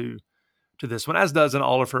went into this one, as does in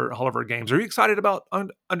all of her games. Are you excited about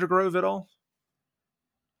Undergrove at all?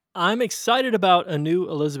 I'm excited about a new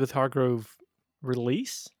Elizabeth Hargrave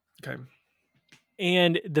release. Okay.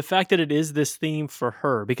 And the fact that it is this theme for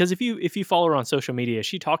her, because if you follow her on social media,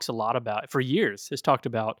 she talks a lot about, for years, has talked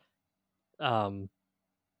about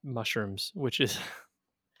mushrooms, which is,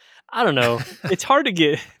 I don't know. It's hard to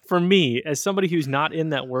get, for me, as somebody who's not in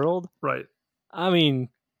that world. Right. I mean,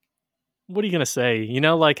 what are you going to say? You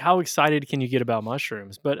know, like, how excited can you get about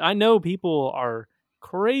mushrooms? But I know people are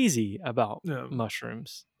crazy about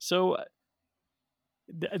mushrooms. So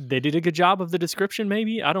they did a good job of the description,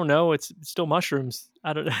 maybe. I don't know. It's still mushrooms.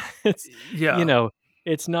 I don't know. It's, yeah. You know,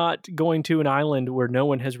 it's not going to an island where no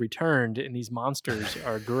one has returned and these monsters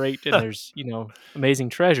are great and there's, amazing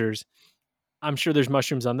treasures. I'm sure there's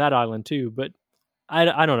mushrooms on that island too, but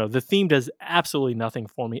I don't know. The theme does absolutely nothing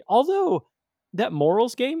for me. Although that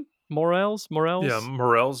Morals game, Yeah, Morels,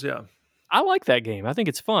 Morels, yeah. I like that game. I think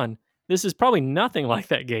it's fun. This is probably nothing like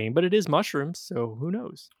that game, but it is mushrooms, so who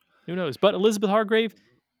knows? Who knows? But Elizabeth Hargrave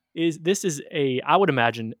is I would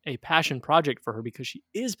imagine a passion project for her because she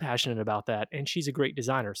is passionate about that and she's a great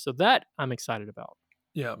designer. So that I'm excited about.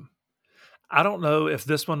 Yeah. I don't know if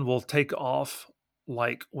this one will take off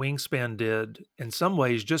like Wingspan did in some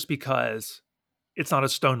ways, just because it's not a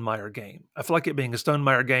Stonemaier game. I feel like it being a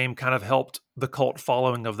Stonemaier game kind of helped the cult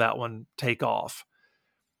following of that one take off.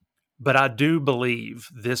 But I do believe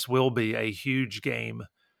this will be a huge game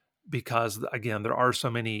because, again, there are so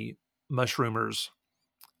many mushroomers,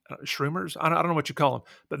 shroomers. I don't know what you call them,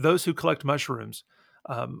 but those who collect mushrooms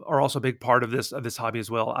are also a big part of this hobby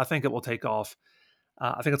as well. I think it will take off.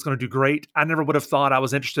 I think it's going to do great. I never would have thought I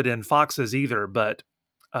was interested in foxes either, but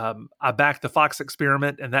I backed the fox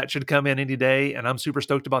experiment, and that should come in any day. And I'm super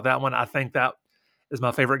stoked about that one. I think that is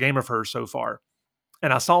my favorite game of hers so far.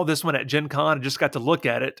 And I saw this one at Gen Con and just got to look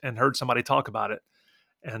at it and heard somebody talk about it.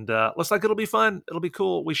 And looks like it'll be fun. It'll be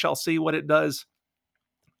cool. We shall see what it does.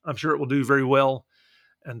 I'm sure it will do very well.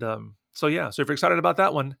 And so if you're excited about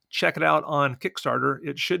that one, check it out on Kickstarter.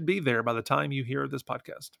 It should be there by the time you hear this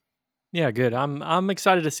podcast. Yeah, good. I'm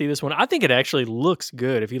excited to see this one. I think it actually looks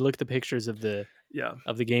good. If you look at the pictures of the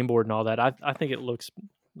game board and all that, I think it looks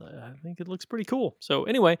pretty cool. So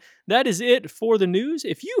anyway, that is it for the news.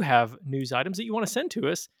 If you have news items that you want to send to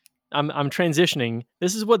us, I'm transitioning.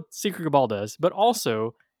 This is what Secret Cabal does, but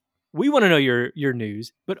also we want to know your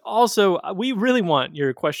news, but also we really want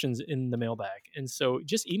your questions in the mailbag. And so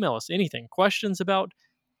just email us anything. Questions about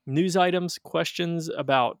news items, questions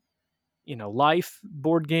about life,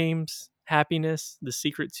 board games, happiness, the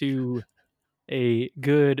secret to a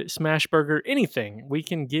good smash burger, anything. We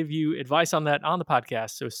can give you advice on that on the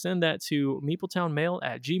podcast. So send that to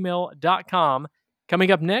meepletownmail@gmail.com.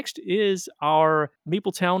 Coming up next is our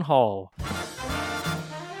Meeple Town Hall.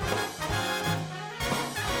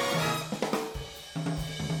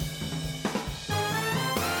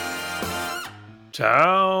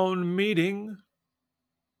 Town meeting.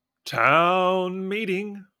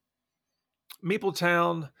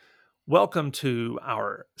 Meepletown, welcome to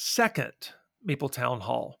our second Meeple Town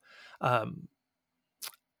Hall. A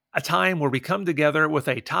time where we come together with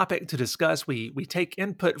a topic to discuss. We take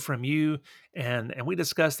input from you and we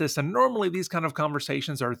discuss this. And normally these kind of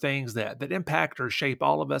conversations are things that impact or shape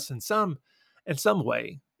all of us in some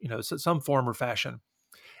way, some form or fashion.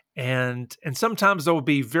 And sometimes there will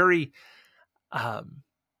be very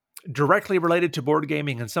directly related to board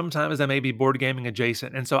gaming, and sometimes they may be board gaming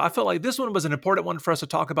adjacent. And so I felt like this one was an important one for us to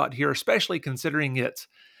talk about here, especially considering it's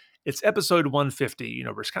episode 150.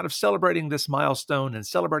 We're kind of celebrating this milestone and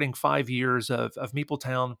celebrating 5 years of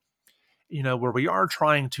Meepletown, where we are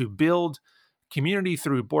trying to build community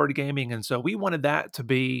through board gaming. And so we wanted that to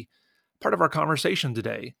be part of our conversation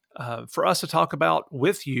today, for us to talk about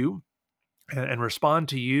with you and respond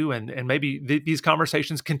to you. And maybe these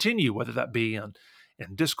conversations continue, whether that be in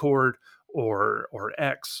Discord or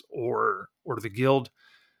X or the Guild.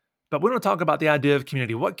 But we want to talk about the idea of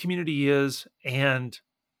community, what community is, and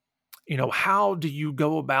how do you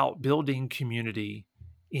go about building community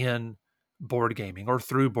in board gaming or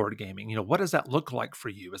through board gaming? What does that look like for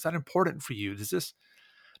you? Is that important for you? Does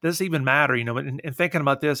this even matter? In thinking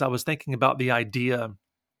about this, I was thinking about the idea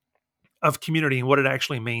of community and what it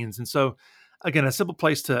actually means. And so again, a simple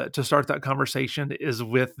place to start that conversation is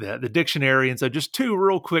with the dictionary. And so just two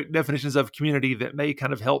real quick definitions of community that may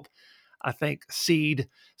kind of help, I think, seed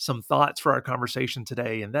some thoughts for our conversation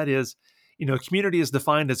today. And that is, community is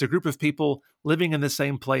defined as a group of people living in the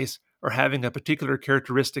same place or having a particular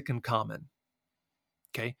characteristic in common.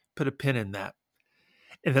 Okay, put a pin in that.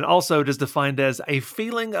 And then also it is defined as a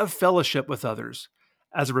feeling of fellowship with others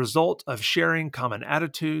as a result of sharing common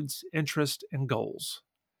attitudes, interests, and goals.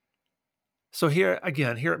 So here at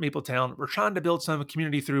Meepletown, we're trying to build some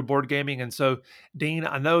community through board gaming. And so, Dean,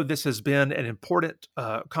 I know this has been an important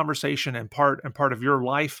conversation and part of your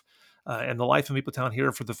life and the life of Meepletown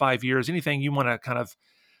here for the 5 years. Anything you want to kind of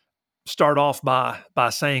start off by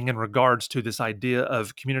saying in regards to this idea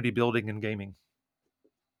of community building and gaming?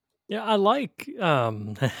 Yeah, I like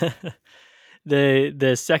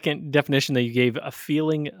the second definition that you gave, a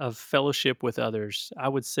feeling of fellowship with others. I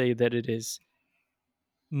would say that it is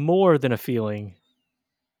more than a feeling.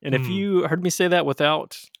 And if you heard me say that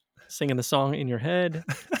without singing the song in your head,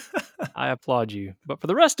 I applaud you. But for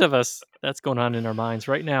the rest of us, that's going on in our minds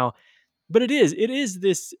right now. But it is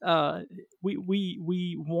this.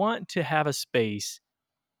 We want to have a space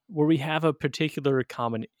where we have a particular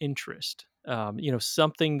common interest.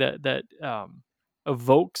 Something that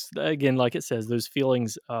evokes, again, like it says, those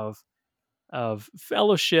feelings of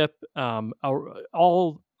fellowship,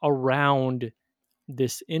 all around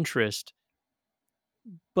this interest.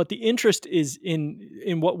 But the interest is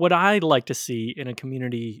in what I like to see in a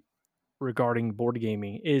community regarding board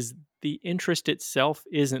gaming is the interest itself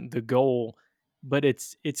isn't the goal, but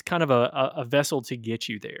it's kind of a vessel to get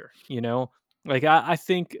you there. Like I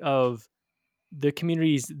think of the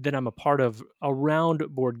communities that I'm a part of around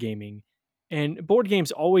board gaming. And board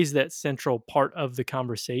game's always that central part of the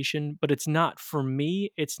conversation, but it's not for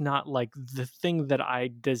me, it's not like the thing that I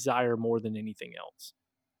desire more than anything else.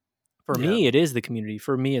 For Yeah. me, it is the community.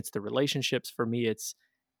 For me, it's the relationships. For me, it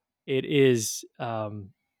is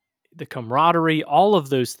the camaraderie, all of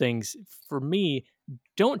those things. For me,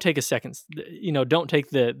 don't take a second, don't take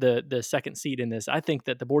the second seat in this. I think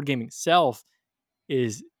that the board game itself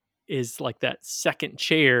is like that second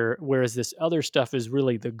chair, whereas this other stuff is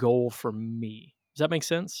really the goal for me. Does that make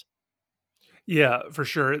sense? Yeah, for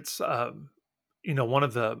sure. It's one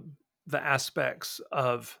of the aspects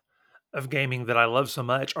of gaming that I love so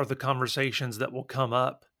much are the conversations that will come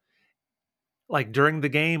up like during the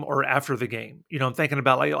game or after the game. I'm thinking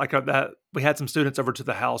about that we had some students over to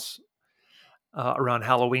the house around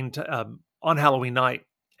Halloween on Halloween night,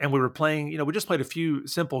 and we were playing. We just played a few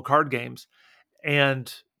simple card games,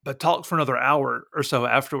 but talked for another hour or so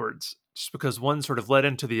afterwards, just because one sort of led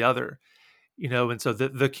into the other. And so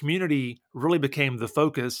the community really became the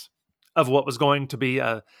focus of what was going to be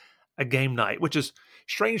a game night, which is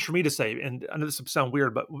strange for me to say. And I know this will sound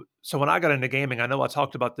weird, but so when I got into gaming, I know I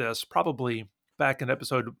talked about this probably back in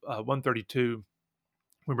episode 132,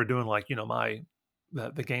 when we were doing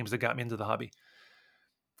the games that got me into the hobby.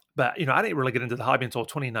 But, I didn't really get into the hobby until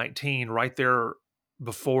 2019, right there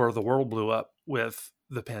before the world blew up with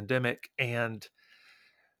the pandemic. But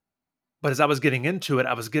as I was getting into it,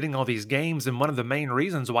 I was getting all these games. And one of the main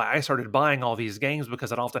reasons why I started buying all these games,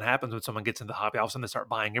 because it often happens when someone gets into the hobby, all of a sudden they start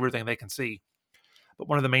buying everything they can see. But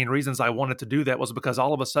one of the main reasons I wanted to do that was because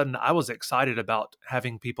all of a sudden I was excited about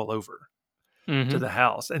having people over to the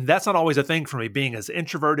house. And that's not always a thing for me, being as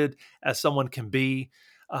introverted as someone can be.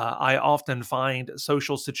 I often find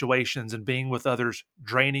social situations and being with others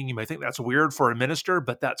draining. You may think that's weird for a minister,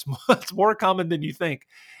 but that's more common than you think.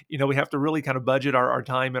 We have to really kind of budget our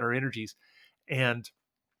time and our energies.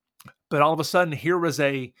 But all of a sudden, here was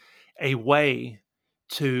a way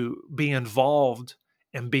to be involved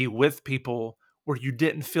and be with people where you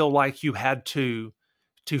didn't feel like you had to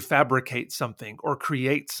fabricate something or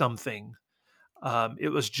create something.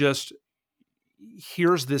 It was just,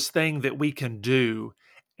 here's this thing that we can do,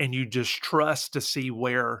 and you just trust to see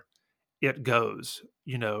where it goes,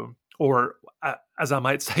 or as I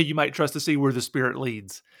might say, you might trust to see where the Spirit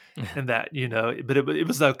leads. And that, but it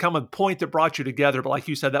was a common point that brought you together. But like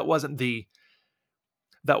you said, that wasn't the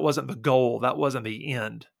goal. That wasn't the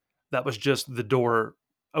end. That was just the door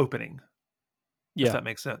opening. Yeah. If that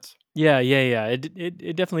makes sense. Yeah.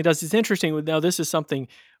 It definitely does. It's interesting. Now, this is something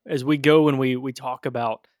as we go and we talk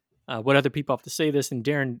about what other people have to say this, and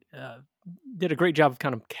Darren did a great job of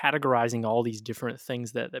kind of categorizing all these different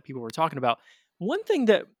things that people were talking about. One thing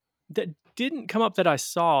that didn't come up that I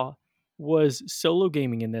saw was solo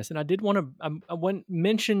gaming in this, and I did want to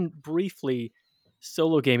mention briefly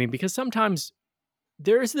solo gaming, because sometimes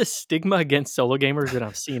there is this stigma against solo gamers that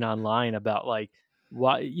I've seen online about, like,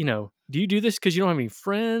 why, do you do this because you don't have any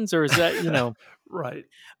friends, or is that, Right.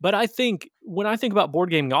 But I think when I think about board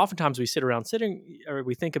gaming, oftentimes we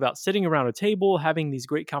think about sitting around a table, having these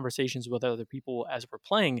great conversations with other people as we're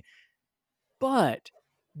playing. But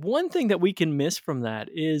one thing that we can miss from that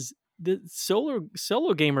is the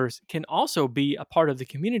solo gamers can also be a part of the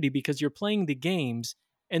community, because you're playing the games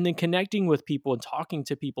and then connecting with people and talking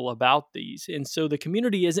to people about these. And so the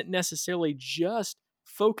community isn't necessarily just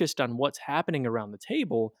focused on what's happening around the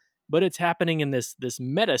table, but it's happening in this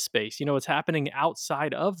meta space. It's happening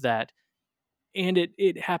outside of that. And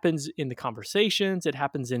it happens in the conversations. It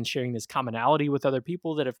happens in sharing this commonality with other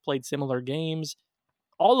people that have played similar games,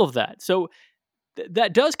 all of that. So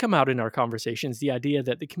that does come out in our conversations, the idea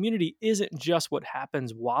that the community isn't just what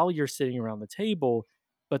happens while you're sitting around the table,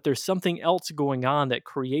 but there's something else going on that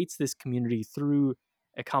creates this community through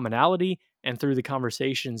a commonality and through the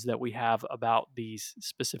conversations that we have about these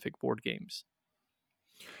specific board games.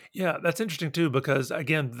 Yeah, that's interesting too, because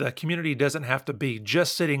again, the community doesn't have to be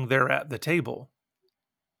just sitting there at the table.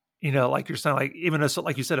 Like you're saying, like even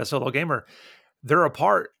like you said, a solo gamer, they're a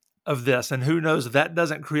part of this, and who knows, that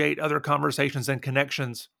doesn't create other conversations and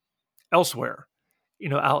connections elsewhere,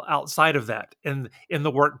 outside of that, in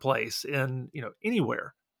the workplace,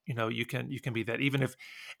 anywhere, you can be that, even if,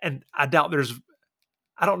 and I doubt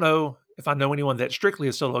I don't know if I know anyone that's strictly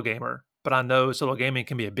a solo gamer, but I know solo gaming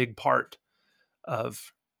can be a big part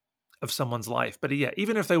of someone's life. But yeah,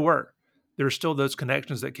 even if they were, there's still those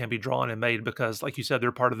connections that can be drawn and made because, like you said,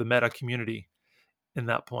 they're part of the meta community in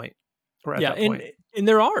that point, or at Yeah, that point. and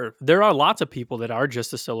there are lots of people that are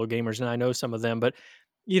just the solo gamers, and I know some of them, but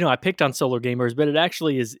I picked on solo gamers, but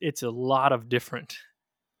it's a lot of different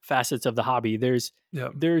facets of the hobby. Yeah.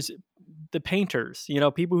 There's the painters,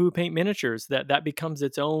 people who paint miniatures, that becomes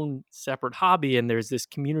its own separate hobby, and there's this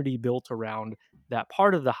community built around that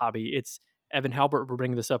part of the hobby. It's Evan Halbert will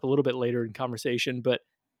bring this up a little bit later in conversation, but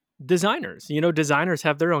designers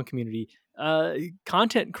have their own community.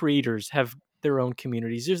 Content creators have their own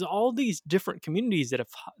communities. There's all these different communities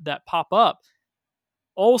that pop up,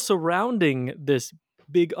 all surrounding this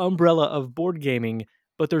big umbrella of board gaming.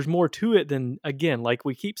 But there's more to it than, again, like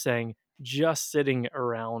we keep saying, just sitting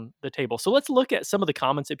around the table. So let's look at some of the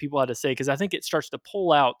comments that people had to say, because I think it starts to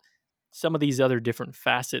pull out some of these other different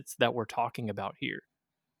facets that we're talking about here.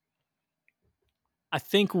 I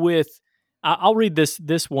think I'll read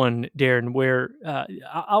this one, Darren, where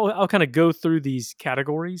I'll kind of go through these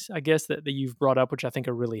categories, I guess, that you've brought up, which I think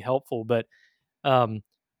are really helpful. But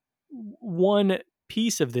one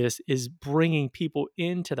piece of this is bringing people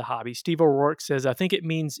into the hobby. Steve O'Rourke says, I think it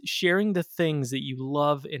means sharing the things that you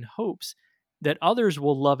love in hopes that others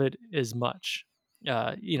will love it as much,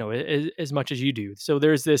 as much as you do. So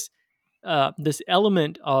there's this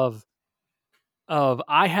element of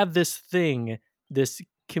I have this thing, this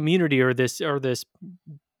community, or this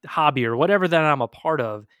hobby, or whatever that I'm a part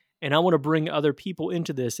of, and I want to bring other people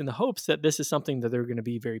into this in the hopes that this is something that they're going to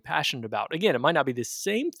be very passionate about. Again, it might not be the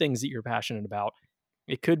same things that you're passionate about.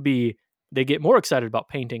 It could be they get more excited about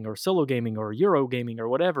painting or solo gaming or Euro gaming or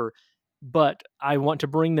whatever, but I want to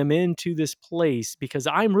bring them into this place because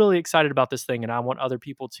I'm really excited about this thing, and I want other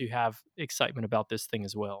people to have excitement about this thing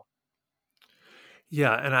as well.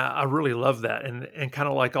 Yeah, and I really love that, and kind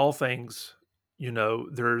of like all things,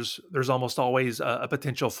 there's almost always a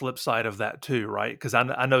potential flip side of that too, right? Because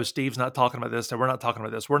I know Steve's not talking about this, and we're not talking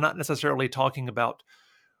about this. We're not necessarily talking about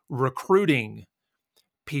recruiting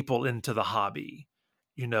people into the hobby,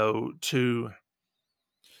 to,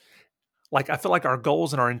 like, I feel like our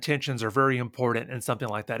goals and our intentions are very important in something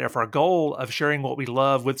like that. If our goal of sharing what we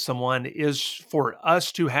love with someone is for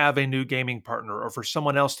us to have a new gaming partner, or for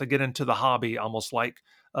someone else to get into the hobby, almost like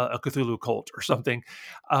a Cthulhu cult or something,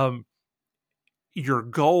 your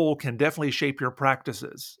goal can definitely shape your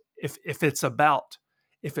practices. If it's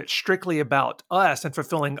strictly about us and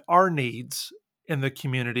fulfilling our needs in the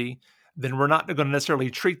community, then we're not going to necessarily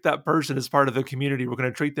treat that person as part of the community. We're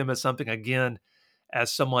going to treat them as something, again,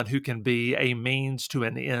 as someone who can be a means to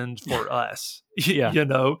an end for us, Yeah. Yeah.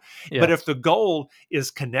 Yeah. But if the goal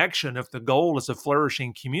is connection, if the goal is a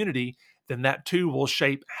flourishing community, then that too will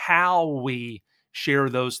shape how we share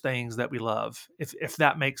those things that we love. If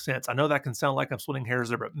that makes sense. I know that can sound like I'm splitting hairs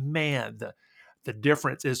there, but man, the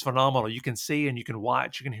difference is phenomenal. You can see and you can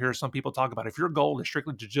watch, you can hear some people talk about, if your goal is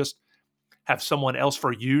strictly to just have someone else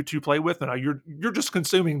for you to play with, and you're just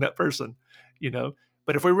consuming that person,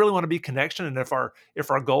 But if we really want to be connection, and if our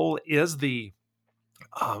goal is the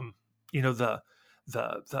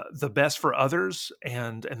the best for others,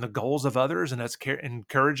 and the goals of others, and that's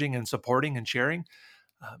encouraging and supporting and sharing,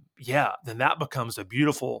 then that becomes a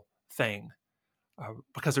beautiful thing,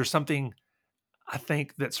 because there's something, I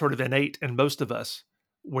think, that's sort of innate in most of us,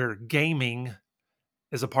 where gaming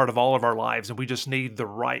is a part of all of our lives, and we just need the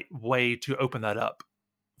right way to open that up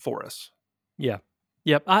for us. Yeah.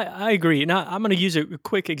 Yep, I agree. Now, I'm going to use a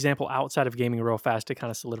quick example outside of gaming real fast to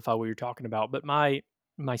kind of solidify what you're talking about. But my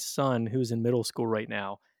son, who's in middle school right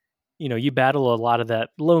now, you battle a lot of that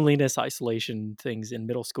loneliness, isolation things in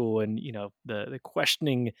middle school, and the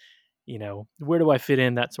questioning, where do I fit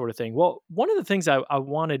in, that sort of thing. Well, one of the things I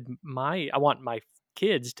want my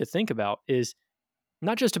kids to think about is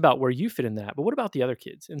not just about where you fit in that, but what about the other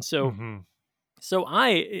kids? And so. Mm-hmm. So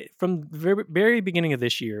from the very, very beginning of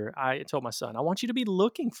this year, I told my son, I want you to be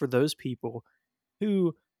looking for those people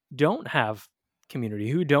who don't have community,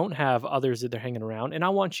 who don't have others that they're hanging around, and I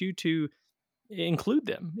want you to include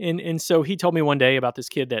them. And so he told me one day about this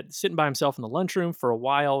kid that's sitting by himself in the lunchroom for a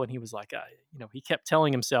while, and he was like, he kept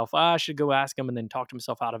telling himself, I should go ask him, and then talk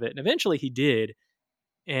himself out of it. And eventually he did.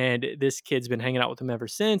 And this kid's been hanging out with him ever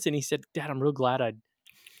since. And he said, Dad, I'm real glad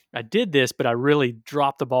I did this, but I really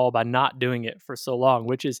dropped the ball by not doing it for so long,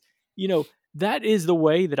 which is, that is the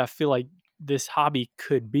way that I feel like this hobby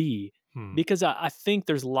could be. Hmm. because I think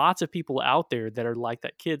there's lots of people out there that are like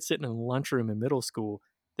that kid sitting in the lunchroom in middle school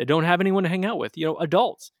that don't have anyone to hang out with.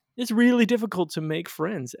 Adults. It's really difficult to make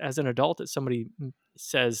friends as an adult, as somebody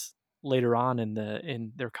says later on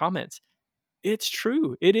in their comments. It's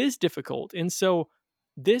true. It is difficult. And so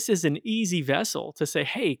this is an easy vessel to say,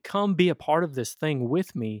 "Hey, come be a part of this thing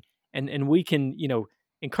with me and we can,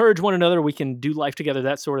 encourage one another, we can do life together,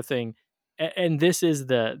 that sort of thing." And this is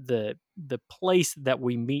the place that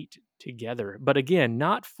we meet together. But again,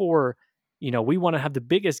 not for, we want to have the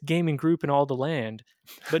biggest gaming group in all the land.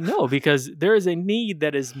 But no, because there is a need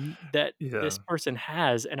that Yeah. this person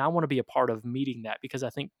has, and I want to be a part of meeting that because I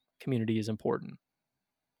think community is important.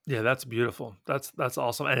 Yeah, that's beautiful. That's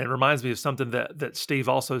awesome. And it reminds me of something that Steve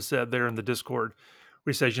also said there in the Discord,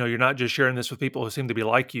 where he says, you're not just sharing this with people who seem to be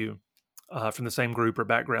like you, from the same group or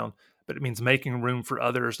background, but it means making room for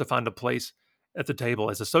others to find a place at the table.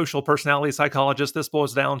 As a social personality psychologist, this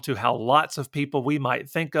boils down to how lots of people we might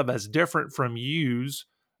think of as different from yous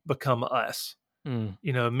become us. Mm.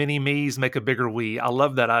 Many me's make a bigger we. I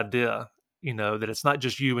love that idea. That it's not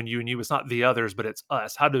just you and you and you. It's not the others, but it's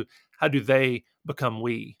us. How do they become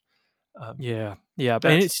we? Um, Yeah, yeah,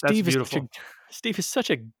 and that's beautiful. Steve is such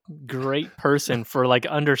a great person for, like,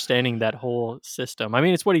 understanding that whole system. I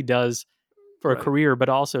mean, it's what he does for a Right. career, but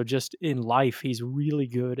also just in life, he's really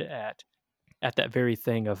good at that very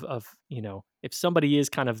thing of, if somebody is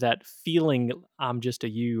kind of that feeling, "I'm just a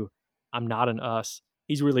you, I'm not an us,"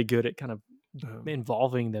 he's really good at kind of Um,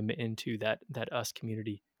 involving them into that us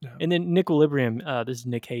community. yeah. And then Nickwilibrium, this is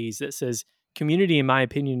Nick Hayes, that says, "Community, in my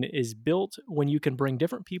opinion, is built when you can bring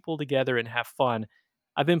different people together and have fun.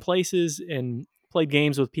 I've been places and played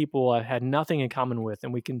games with people I had nothing in common with,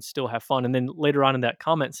 and we can still have fun." And then later on in that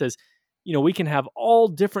comment says, "We can have all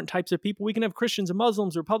different types of people. We can have Christians and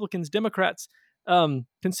Muslims, Republicans, Democrats,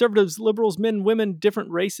 conservatives, liberals, men, women, different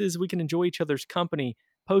races. We can enjoy each other's company.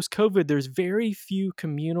 Post COVID, there's very few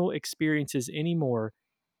communal experiences anymore,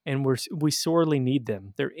 and we sorely need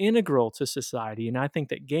them. They're integral to society, and I think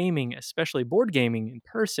that gaming, especially board gaming in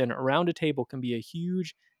person around a table, can be a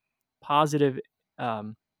huge positive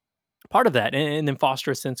um, part of that, and then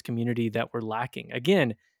foster a sense of community that we're lacking."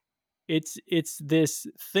 Again, it's this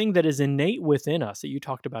thing that is innate within us that you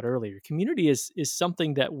talked about earlier. Community is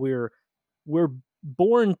something that we're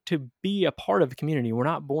born to be a part of a community. We're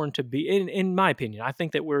not born to be, in my opinion, I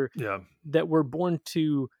think that Yeah. we're born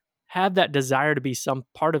to have that desire to be some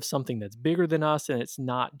part of something that's bigger than us, and it's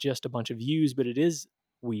not just a bunch of yous, but it is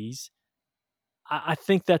we's. I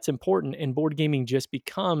think that's important, and board gaming just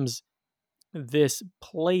becomes this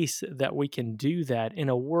place that we can do that in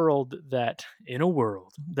a world that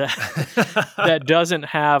that doesn't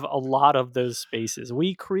have a lot of those spaces.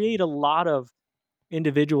 We create a lot of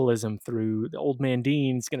individualism through the old man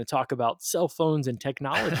Dean's going to talk about cell phones and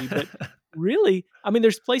technology, but really, I mean,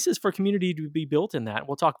 there's places for community to be built in that.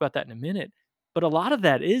 We'll talk about that in a minute. But a lot of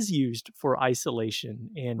that is used for isolation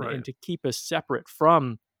and Right. to keep us separate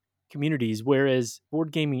from communities, whereas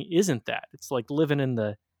board gaming isn't that. It's like living in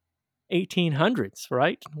the 1800s,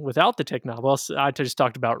 right? Without the technology. Well, I just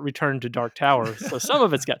talked about Return to Dark Tower. So some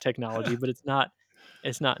of it's got technology, but it's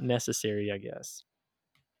not necessary, I guess.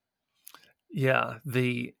 Yeah.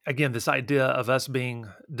 This idea of us being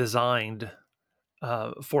designed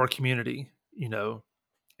for a community,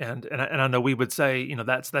 and I know we would say,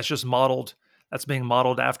 that's just modeled, that's being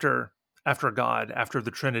modeled after God, after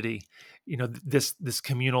the Trinity, this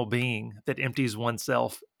communal being that empties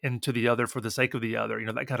oneself into the other for the sake of the other,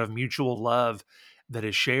 that kind of mutual love that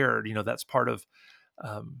is shared, that's part of,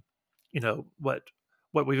 um,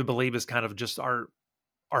 what we would believe is kind of just our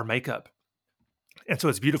makeup. And so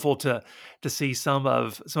it's beautiful to see some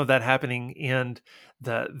of that happening in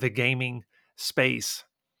the gaming space,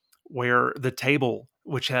 where the table,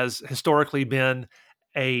 which has historically been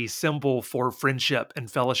a symbol for friendship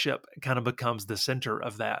and fellowship, kind of becomes the center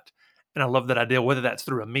of that. And I love that idea, whether that's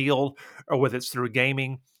through a meal or whether it's through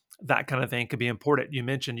gaming, that kind of thing can be important. You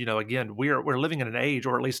mentioned, again, we're living in an age,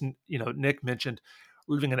 or at least, Nick mentioned,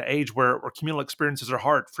 living in an age where communal experiences are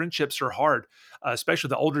hard, friendships are hard, especially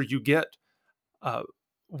the older you get. uh,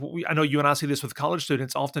 I know you and I see this with college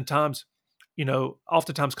students. Oftentimes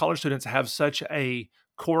college students have such a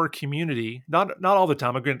core community. Not all the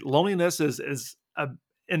time. Again, loneliness is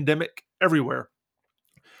endemic everywhere.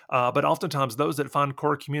 But oftentimes, those that find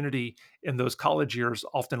core community in those college years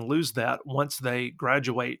often lose that once they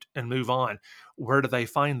graduate and move on. Where do they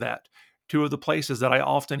find that? Two of the places that I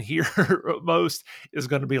often hear most is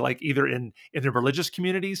going to be like either in the religious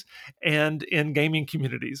communities and in gaming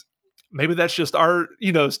communities. Maybe that's just our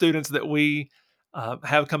students that we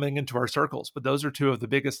have coming into our circles, but those are two of the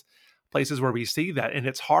biggest places where we see that. And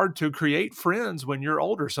it's hard to create friends when you're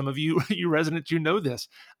older. Some of you, you residents, you know this.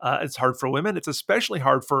 It's hard for women. It's especially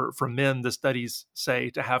hard for men, the studies say,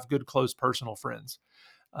 to have good, close personal friends.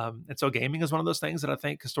 And so gaming is one of those things that I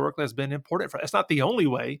think historically has been important for. It's not the only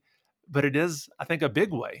way, but it is, I think, a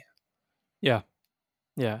big way. Yeah.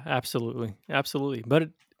 Yeah, absolutely. Absolutely. But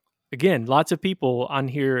again, lots of people on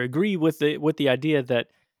here agree with the idea that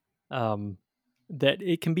that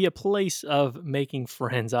it can be a place of making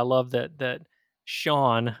friends. I love that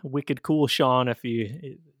Sean, wicked cool Sean,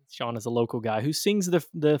 Sean is a local guy who sings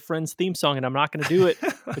the Friends theme song, and I'm not going to do it,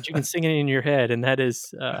 but you can sing it in your head, and that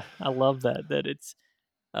is I love that it's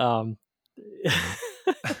um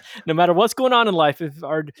no matter what's going on in life, if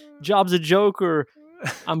our job's a joke or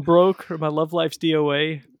I'm broke or my love life's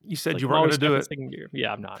DOA. You said Like, you I'm weren't always going to do it. second gear.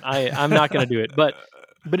 Yeah, I'm not. I'm not going to do it.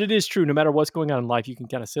 But it is true. No matter what's going on in life, you can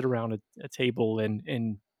kind of sit around a table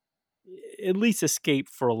and at least escape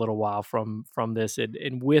for a little while from this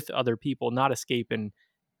and with other people, not escape in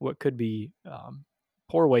what could be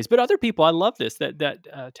poor ways. But other people, I love this.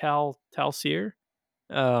 That Tal Sear,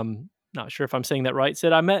 not sure if I'm saying that right,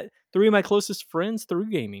 said, I met 3 of my closest friends through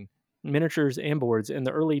gaming, miniatures and boards in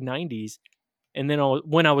the early 90s. And then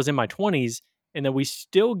when I was in my 20s, and then we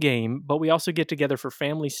still game, but we also get together for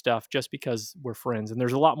family stuff just because we're friends. And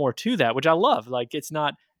there's a lot more to that, which I love. Like, it's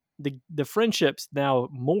not the friendships now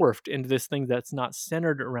morphed into this thing that's not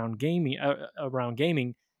centered around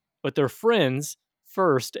gaming, but they're friends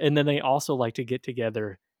first, and then they also like to get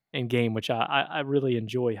together and game, which I really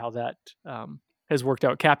enjoy how that has worked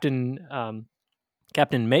out. Captain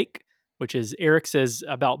Make, which is Eric, says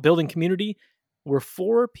about building community. We're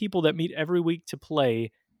 4 people that meet every week to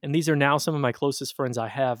play, and these are now some of my closest friends I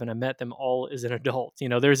have, and I met them all as an adult. You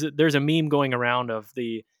know, there's a meme going around of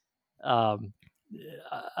the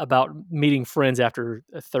about meeting friends after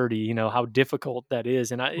 30. You know how difficult that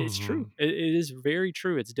is, and it's true. It is very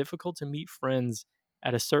true. It's difficult to meet friends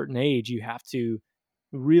at a certain age. You have to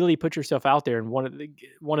really put yourself out there, and one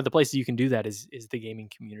of the places you can do that is the gaming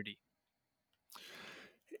community.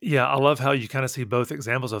 Yeah, I love how you kind of see both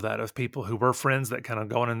examples of that, of people who were friends that kind of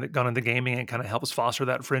gone into gaming and kind of helps foster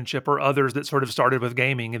that friendship, or others that sort of started with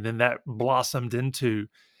gaming and then that blossomed into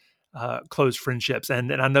close friendships.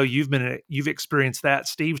 And I know you've experienced that.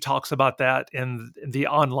 Steve talks about that in the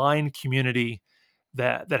online community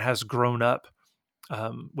that has grown up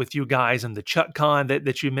with you guys, and the ChuckCon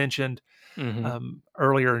that you mentioned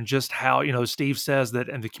earlier, and just how, Steve says that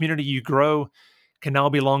in the community you grow can now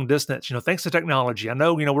be long distance, thanks to technology. I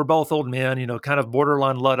know, we're both old men, kind of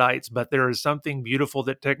borderline Luddites, but there is something beautiful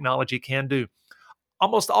that technology can do.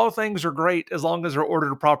 Almost all things are great as long as they're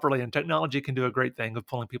ordered properly, and technology can do a great thing of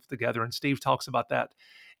pulling people together. And Steve talks about that.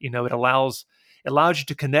 It allows you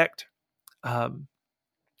to connect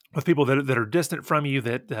with people that are distant from you,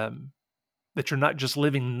 that you're not just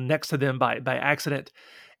living next to them by accident.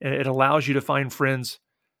 And it allows you to find friends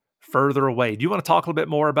further away. Do you want to talk a little bit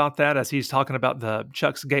more about that, as he's talking about the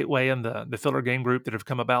Chuck's Gateway and the Filler Game Group that have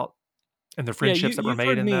come about and the friendships that were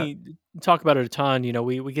made in that? You've heard me talk about it a ton.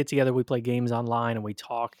 We get together, we play games online, and we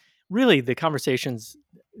talk. Really, the conversations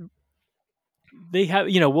they have,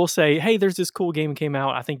 we'll say, hey, there's this cool game that came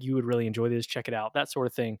out. I think you would really enjoy this. Check it out, that sort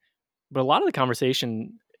of thing. But a lot of the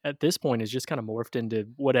conversation at this point is just kind of morphed into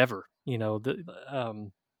whatever,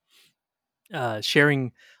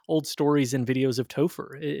 sharing old stories and videos of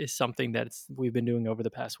Topher is something that we've been doing over the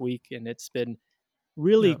past week, and it's been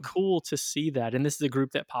really cool to see that. And this is a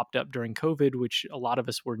group that popped up during COVID, which a lot of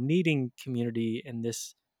us were needing community, and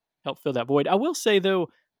this helped fill that void. I will say, though,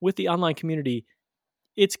 with the online community,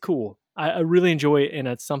 it's cool. I really enjoy it, and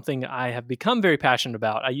it's something I have become very passionate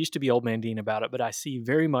about. I used to be old man Dean about it, but I see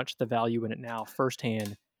very much the value in it now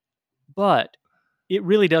firsthand. But it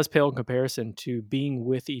really does pale in comparison to being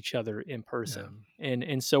with each other in person. Yeah.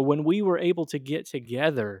 And so when we were able to get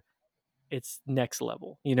together, it's next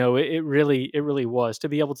level. It really was. To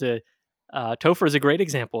be able to, Topher is a great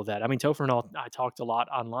example of that. I mean, Topher and I talked a lot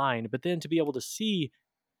online, but then to be able to see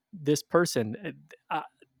this person,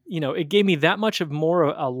 it gave me that much of more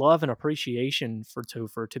a love and appreciation for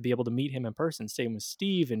Topher to be able to meet him in person. Same with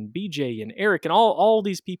Steve and BJ and Eric and all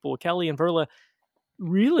these people, Kelly and Verla.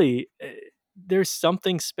 Really, there's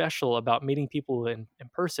something special about meeting people in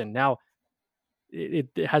person. Now, it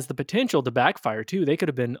has the potential to backfire too. They could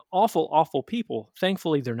have been awful people.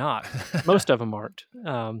 Thankfully, they're not. Most of them aren't.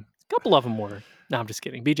 A couple of them were. No, I'm just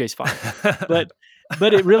kidding. BJ's fine.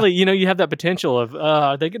 But it really, you have that potential of,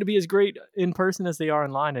 are they going to be as great in person as they are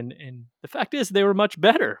online? And the fact is they were much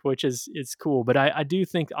better, which is cool. But I do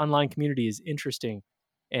think online community is interesting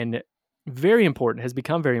and very important, has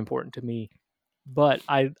become very important to me but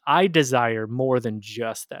I desire more than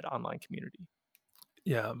just that online community.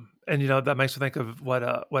 Yeah, and that makes me think of what,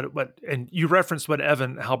 and you referenced what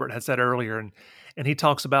Evan Halbert had said earlier, and he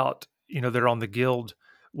talks about they're on the guild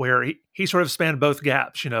where he sort of spanned both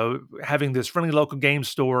gaps, having this friendly local game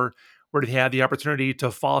store where he had the opportunity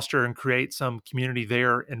to foster and create some community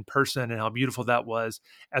there in person, and how beautiful that was,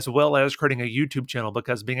 as well as creating a YouTube channel,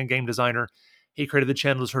 because being a game designer, he created the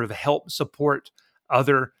channel to sort of help support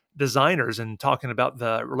other designers and talking about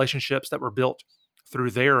the relationships that were built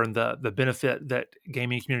through there and the benefit that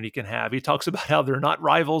gaming community can have. He talks about how they're not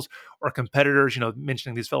rivals or competitors,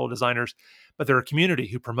 mentioning these fellow designers, but they're a community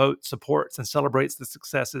who promotes, supports, and celebrates the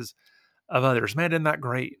successes of others. Man, isn't that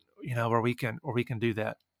great? Where we can do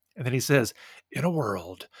that. And then he says, in a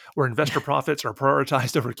world where investor profits are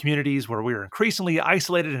prioritized over communities, where we are increasingly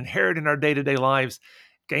isolated and inherent in our day-to-day lives,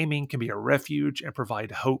 gaming can be a refuge and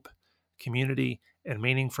provide hope, community, and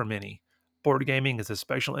meaning for many. Board gaming is a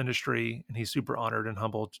special industry, and he's super honored and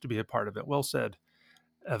humbled to be a part of it. Well said,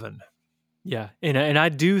 Evan. Yeah, and I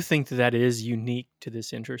do think that is unique to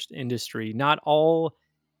this industry. Not all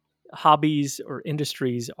hobbies or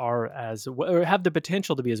industries are or have the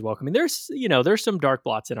potential to be as welcoming. There's some dark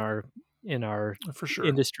blots in our For sure.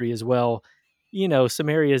 industry as well. Some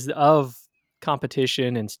areas of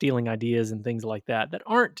competition and stealing ideas and things like that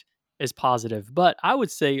aren't as positive. But I would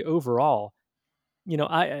say overall,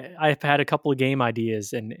 I've had a couple of game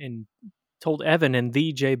ideas and told Evan and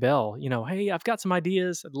the Jay Bell, hey, I've got some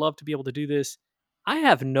ideas. I'd love to be able to do this. I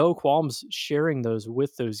have no qualms sharing those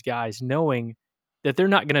with those guys, knowing that they're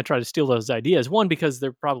not going to try to steal those ideas. One, because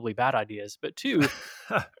they're probably bad ideas, but two,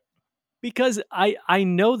 because I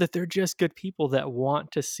know that they're just good people that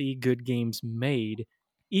want to see good games made,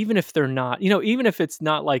 even if they're not, even if it's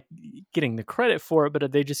not like getting the credit for it,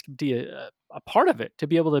 but they just be a part of it, to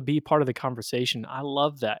be able to be part of the conversation. I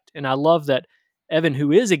love that. And I love that Evan,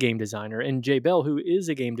 who is a game designer, and Jay Bell, who is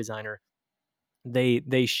a game designer,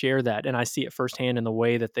 they share that. And I see it firsthand in the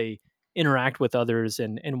way that they interact with others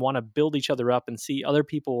and want to build each other up and see other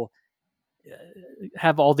people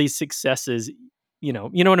have all these successes. You know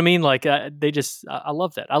what I mean? Like they just, I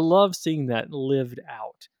love that. I love seeing that lived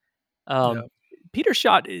out. Yeah. Peter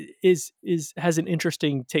Schott has an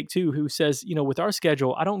interesting take too, who says, with our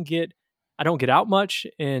schedule, I don't get out much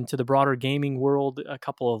into the broader gaming world, a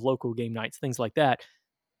couple of local game nights, things like that.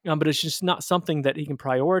 But it's just not something that he can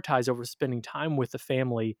prioritize over spending time with the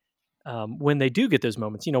family when they do get those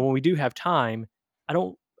moments. When we do have time, I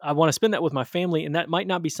want to spend that with my family, and that might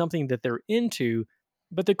not be something that they're into.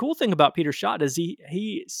 But the cool thing about Peter Schott is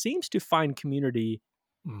he seems to find community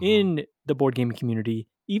in the board gaming community,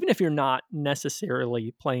 even if you're not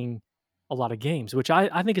necessarily playing a lot of games, which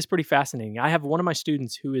I think is pretty fascinating. I have one of my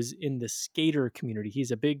students who is in the skater community.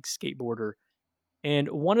 He's a big skateboarder. And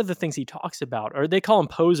one of the things he talks about, or they call them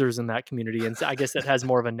posers in that community, and I guess that has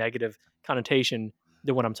more of a negative connotation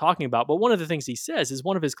than what I'm talking about. But one of the things he says is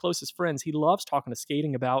one of his closest friends, he loves talking to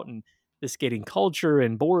skating about and the skating culture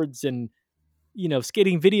and boards and,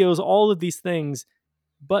 skating videos, all of these things.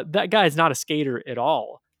 But that guy is not a skater at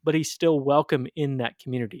all, but he's still welcome in that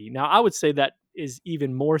community. Now, I would say that is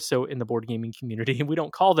even more so in the board gaming community, and we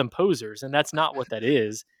don't call them posers, and that's not what that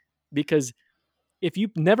is, because if you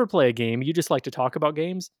never play a game, you just like to talk about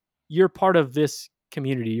games, you're part of this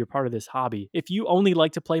community, you're part of this hobby. If you only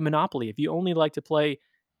like to play Monopoly, if you only like to play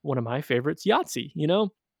one of my favorites, Yahtzee,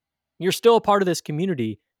 you're still a part of this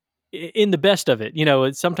community in the best of it.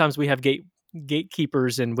 Sometimes we have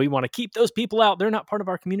gatekeepers and we want to keep those people out. They're not part of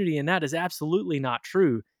our community, and that is absolutely not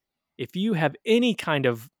true. If you have any kind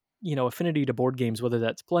of, affinity to board games, whether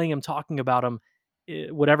that's playing them, talking about them,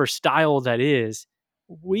 whatever style that is,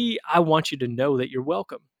 I want you to know that you're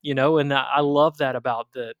welcome, and I love that about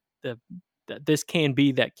that this can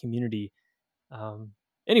be that community.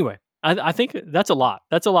 Anyway, I think that's a lot.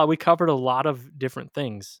 That's a lot. We covered a lot of different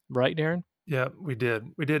things, right, Darren? Yeah, we did.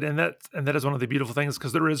 And that is one of the beautiful things,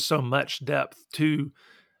 because there is so much depth to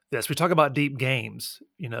this. We talk about deep games,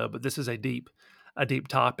 but this is a deep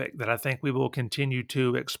topic that I think we will continue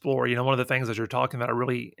to explore. One of the things that you're talking about, I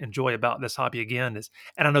really enjoy about this hobby again is,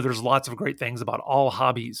 and I know there's lots of great things about all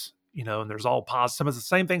hobbies, and there's all positive. Some of the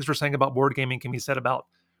same things we're saying about board gaming can be said about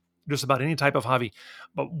just about any type of hobby.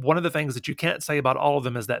 But one of the things that you can't say about all of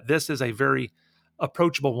them is that this is a very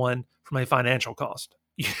approachable one from a financial cost.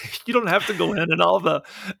 You don't have to go in and all the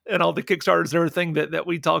Kickstarters and everything that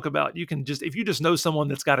we talk about. You can just, if you just know someone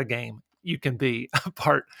that's got a game, you can be a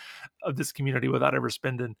part of this community without ever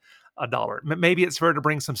spending $1. Maybe it's fair to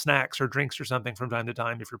bring some snacks or drinks or something from time to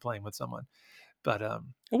time if you're playing with someone. But I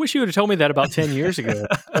wish you would have told me that about 10 years ago.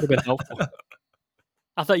 That would have been helpful.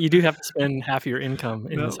 I thought you do have to spend half your income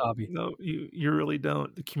in this No, hobby. no, you really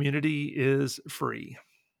don't. The community is free.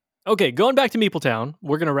 Okay, going back to Meepletown,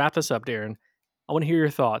 we're going to wrap this up, Darren. I want to hear your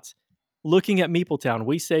thoughts. Looking at Meepletown,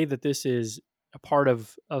 we say that this is a part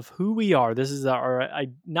of who we are. This is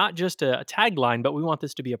not just a tagline, but we want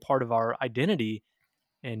this to be a part of our identity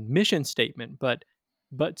and mission statement.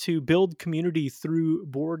 But to build community through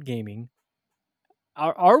board gaming,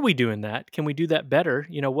 are we doing that? Can we do that better?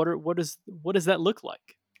 What does that look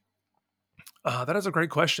like? That is a great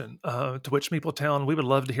question. To which Meepletown, we would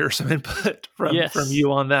love to hear some input from Yes.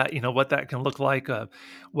 you on that. What that can look like,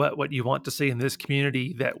 what you want to see in this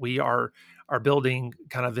community that we are building,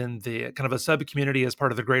 kind of in the kind of a sub community as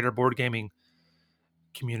part of the greater board gaming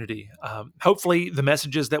community. Hopefully, the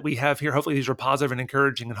messages that we have here, hopefully these are positive and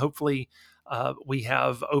encouraging, and hopefully we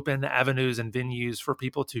have open avenues and venues for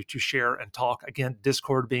people to share and talk. Again,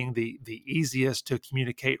 Discord being the easiest to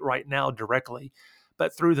communicate right now directly,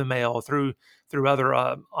 but through the mail, through other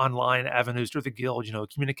online avenues, through the guild,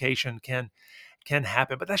 communication can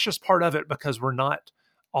happen. But that's just part of it because we're not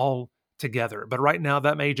all together. But right now,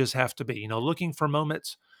 that may just have to be, looking for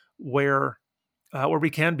moments where we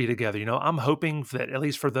can be together. I'm hoping that at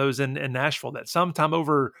least for those in Nashville, that sometime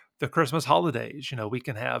over the Christmas holidays, we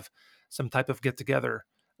can have some type of get together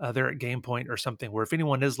there at Game Point or something where if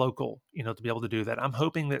anyone is local, to be able to do that. I'm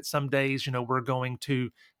hoping that some days, we're going to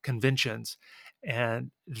conventions and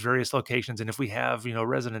various locations. And if we have,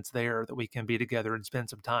 residents there that we can be together and spend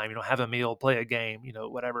some time, have a meal, play a game,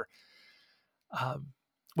 whatever.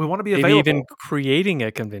 We want to be Maybe even available. creating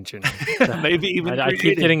a convention. Maybe even I keep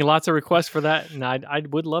creating. getting lots of requests for that, and I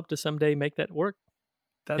would love to someday make that work.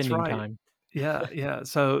 That's Pending right. time. Yeah.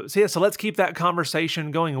 So let's keep that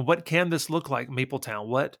conversation going. What can this look like, Meepletown?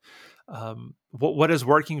 What is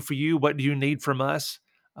working for you? What do you need from us?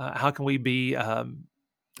 How can we be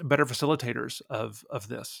better facilitators of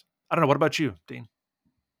this? I don't know. What about you, Dean?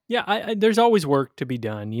 Yeah, there's always work to be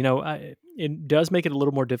done. It does make it a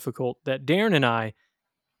little more difficult that Darren and I,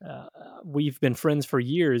 we've been friends for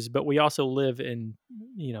years, but we also live in,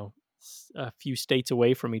 a few states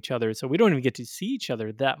away from each other. So we don't even get to see each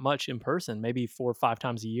other that much in person, maybe 4 or 5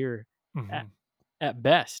 times a year at, Mm-hmm. at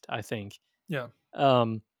best, I think. Yeah.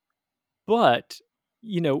 But,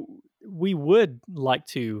 we would like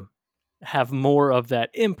to have more of that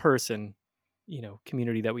in-person,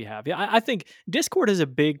 community that we have. Yeah, I think Discord is a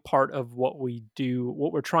big part of what we do,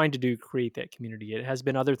 what we're trying to do, create that community. It has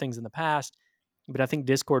been other things in the past, but I think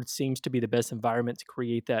Discord seems to be the best environment to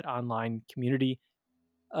create that online community.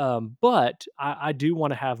 But I do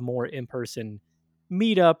want to have more in-person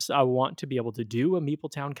meetups. I want to be able to do a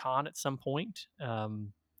Meepletown Con at some point.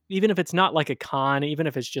 Even if it's not like a con, even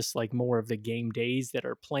if it's just like more of the game days that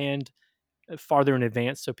are planned farther in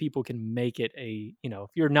advance so people can make it if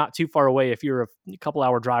you're not too far away, if you're a couple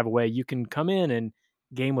hour drive away, you can come in and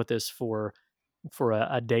game with us for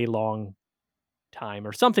a day long time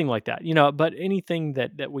or something like that, but anything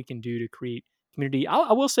that we can do to create community.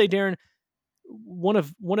 I will say, Darren, one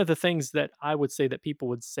of the things that I would say that people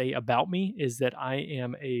would say about me is that I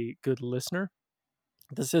am a good listener.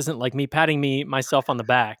 This isn't like me patting myself on the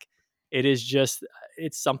back. It is just,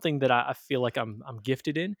 it's something that I feel like I'm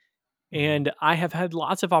gifted in. And I have had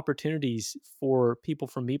lots of opportunities for people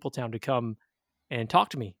from Meepletown to come and talk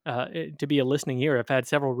to me, to be a listening ear. I've had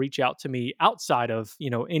several reach out to me outside of,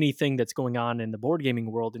 anything that's going on in the board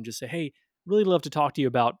gaming world and just say, hey, really love to talk to you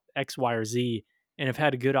about X, Y, or Z. And have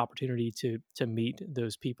had a good opportunity to meet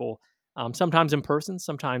those people, sometimes in person,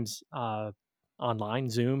 sometimes online,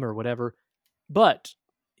 Zoom or whatever. But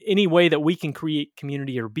any way that we can create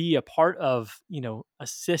community or be a part of,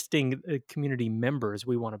 assisting community members,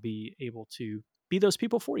 we want to be able to be those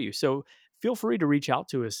people for you. So feel free to reach out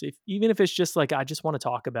to us, even if it's just like, I just want to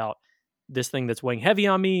talk about this thing that's weighing heavy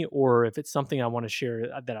on me, or if it's something I want to share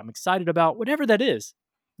that I'm excited about, whatever that is.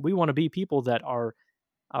 We want to be people that are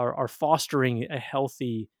fostering a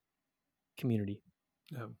healthy community.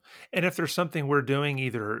 Yeah. And if there's something we're doing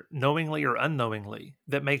either knowingly or unknowingly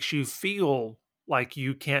that makes you feel like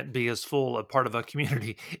you can't be as full a part of a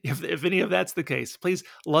community, if any of that's the case, please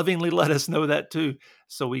lovingly let us know that too,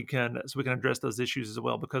 so we can address those issues as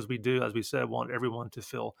well, because we do, as we said, want everyone to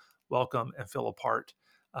feel welcome and feel a part,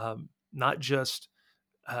 not just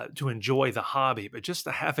to enjoy the hobby, but just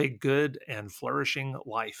to have a good and flourishing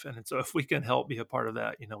life. And so if we can help be a part of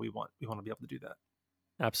that, we want to be able to do that.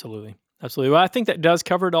 Absolutely. Absolutely. Well, I think that does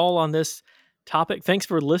cover it all on this topic. Thanks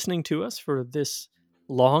for listening to us for this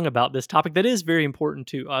long about this topic that is very important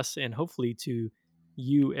to us and hopefully to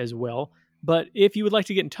you as well. But if you would like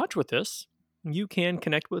to get in touch with us, you can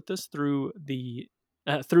connect with us through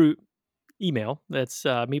email. That's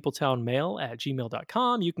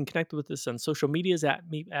meepletownmail@gmail.com. You can connect with us on social medias at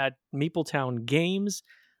Meepletown Games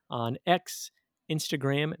on X,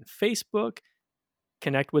 Instagram, and Facebook.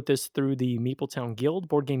 Connect with us through the Meepletown Guild,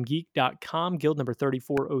 BoardGameGeek.com, guild number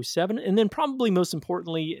 3407. And then probably most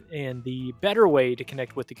importantly, and the better way to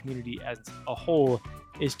connect with the community as a whole,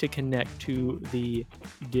 is to connect to the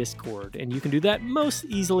Discord. And you can do that most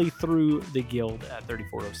easily through the Guild at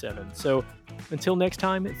 3407. So until next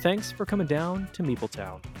time, thanks for coming down to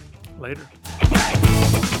Meepletown. Later.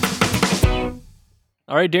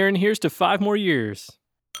 All right, Darren, here's to 5 more years.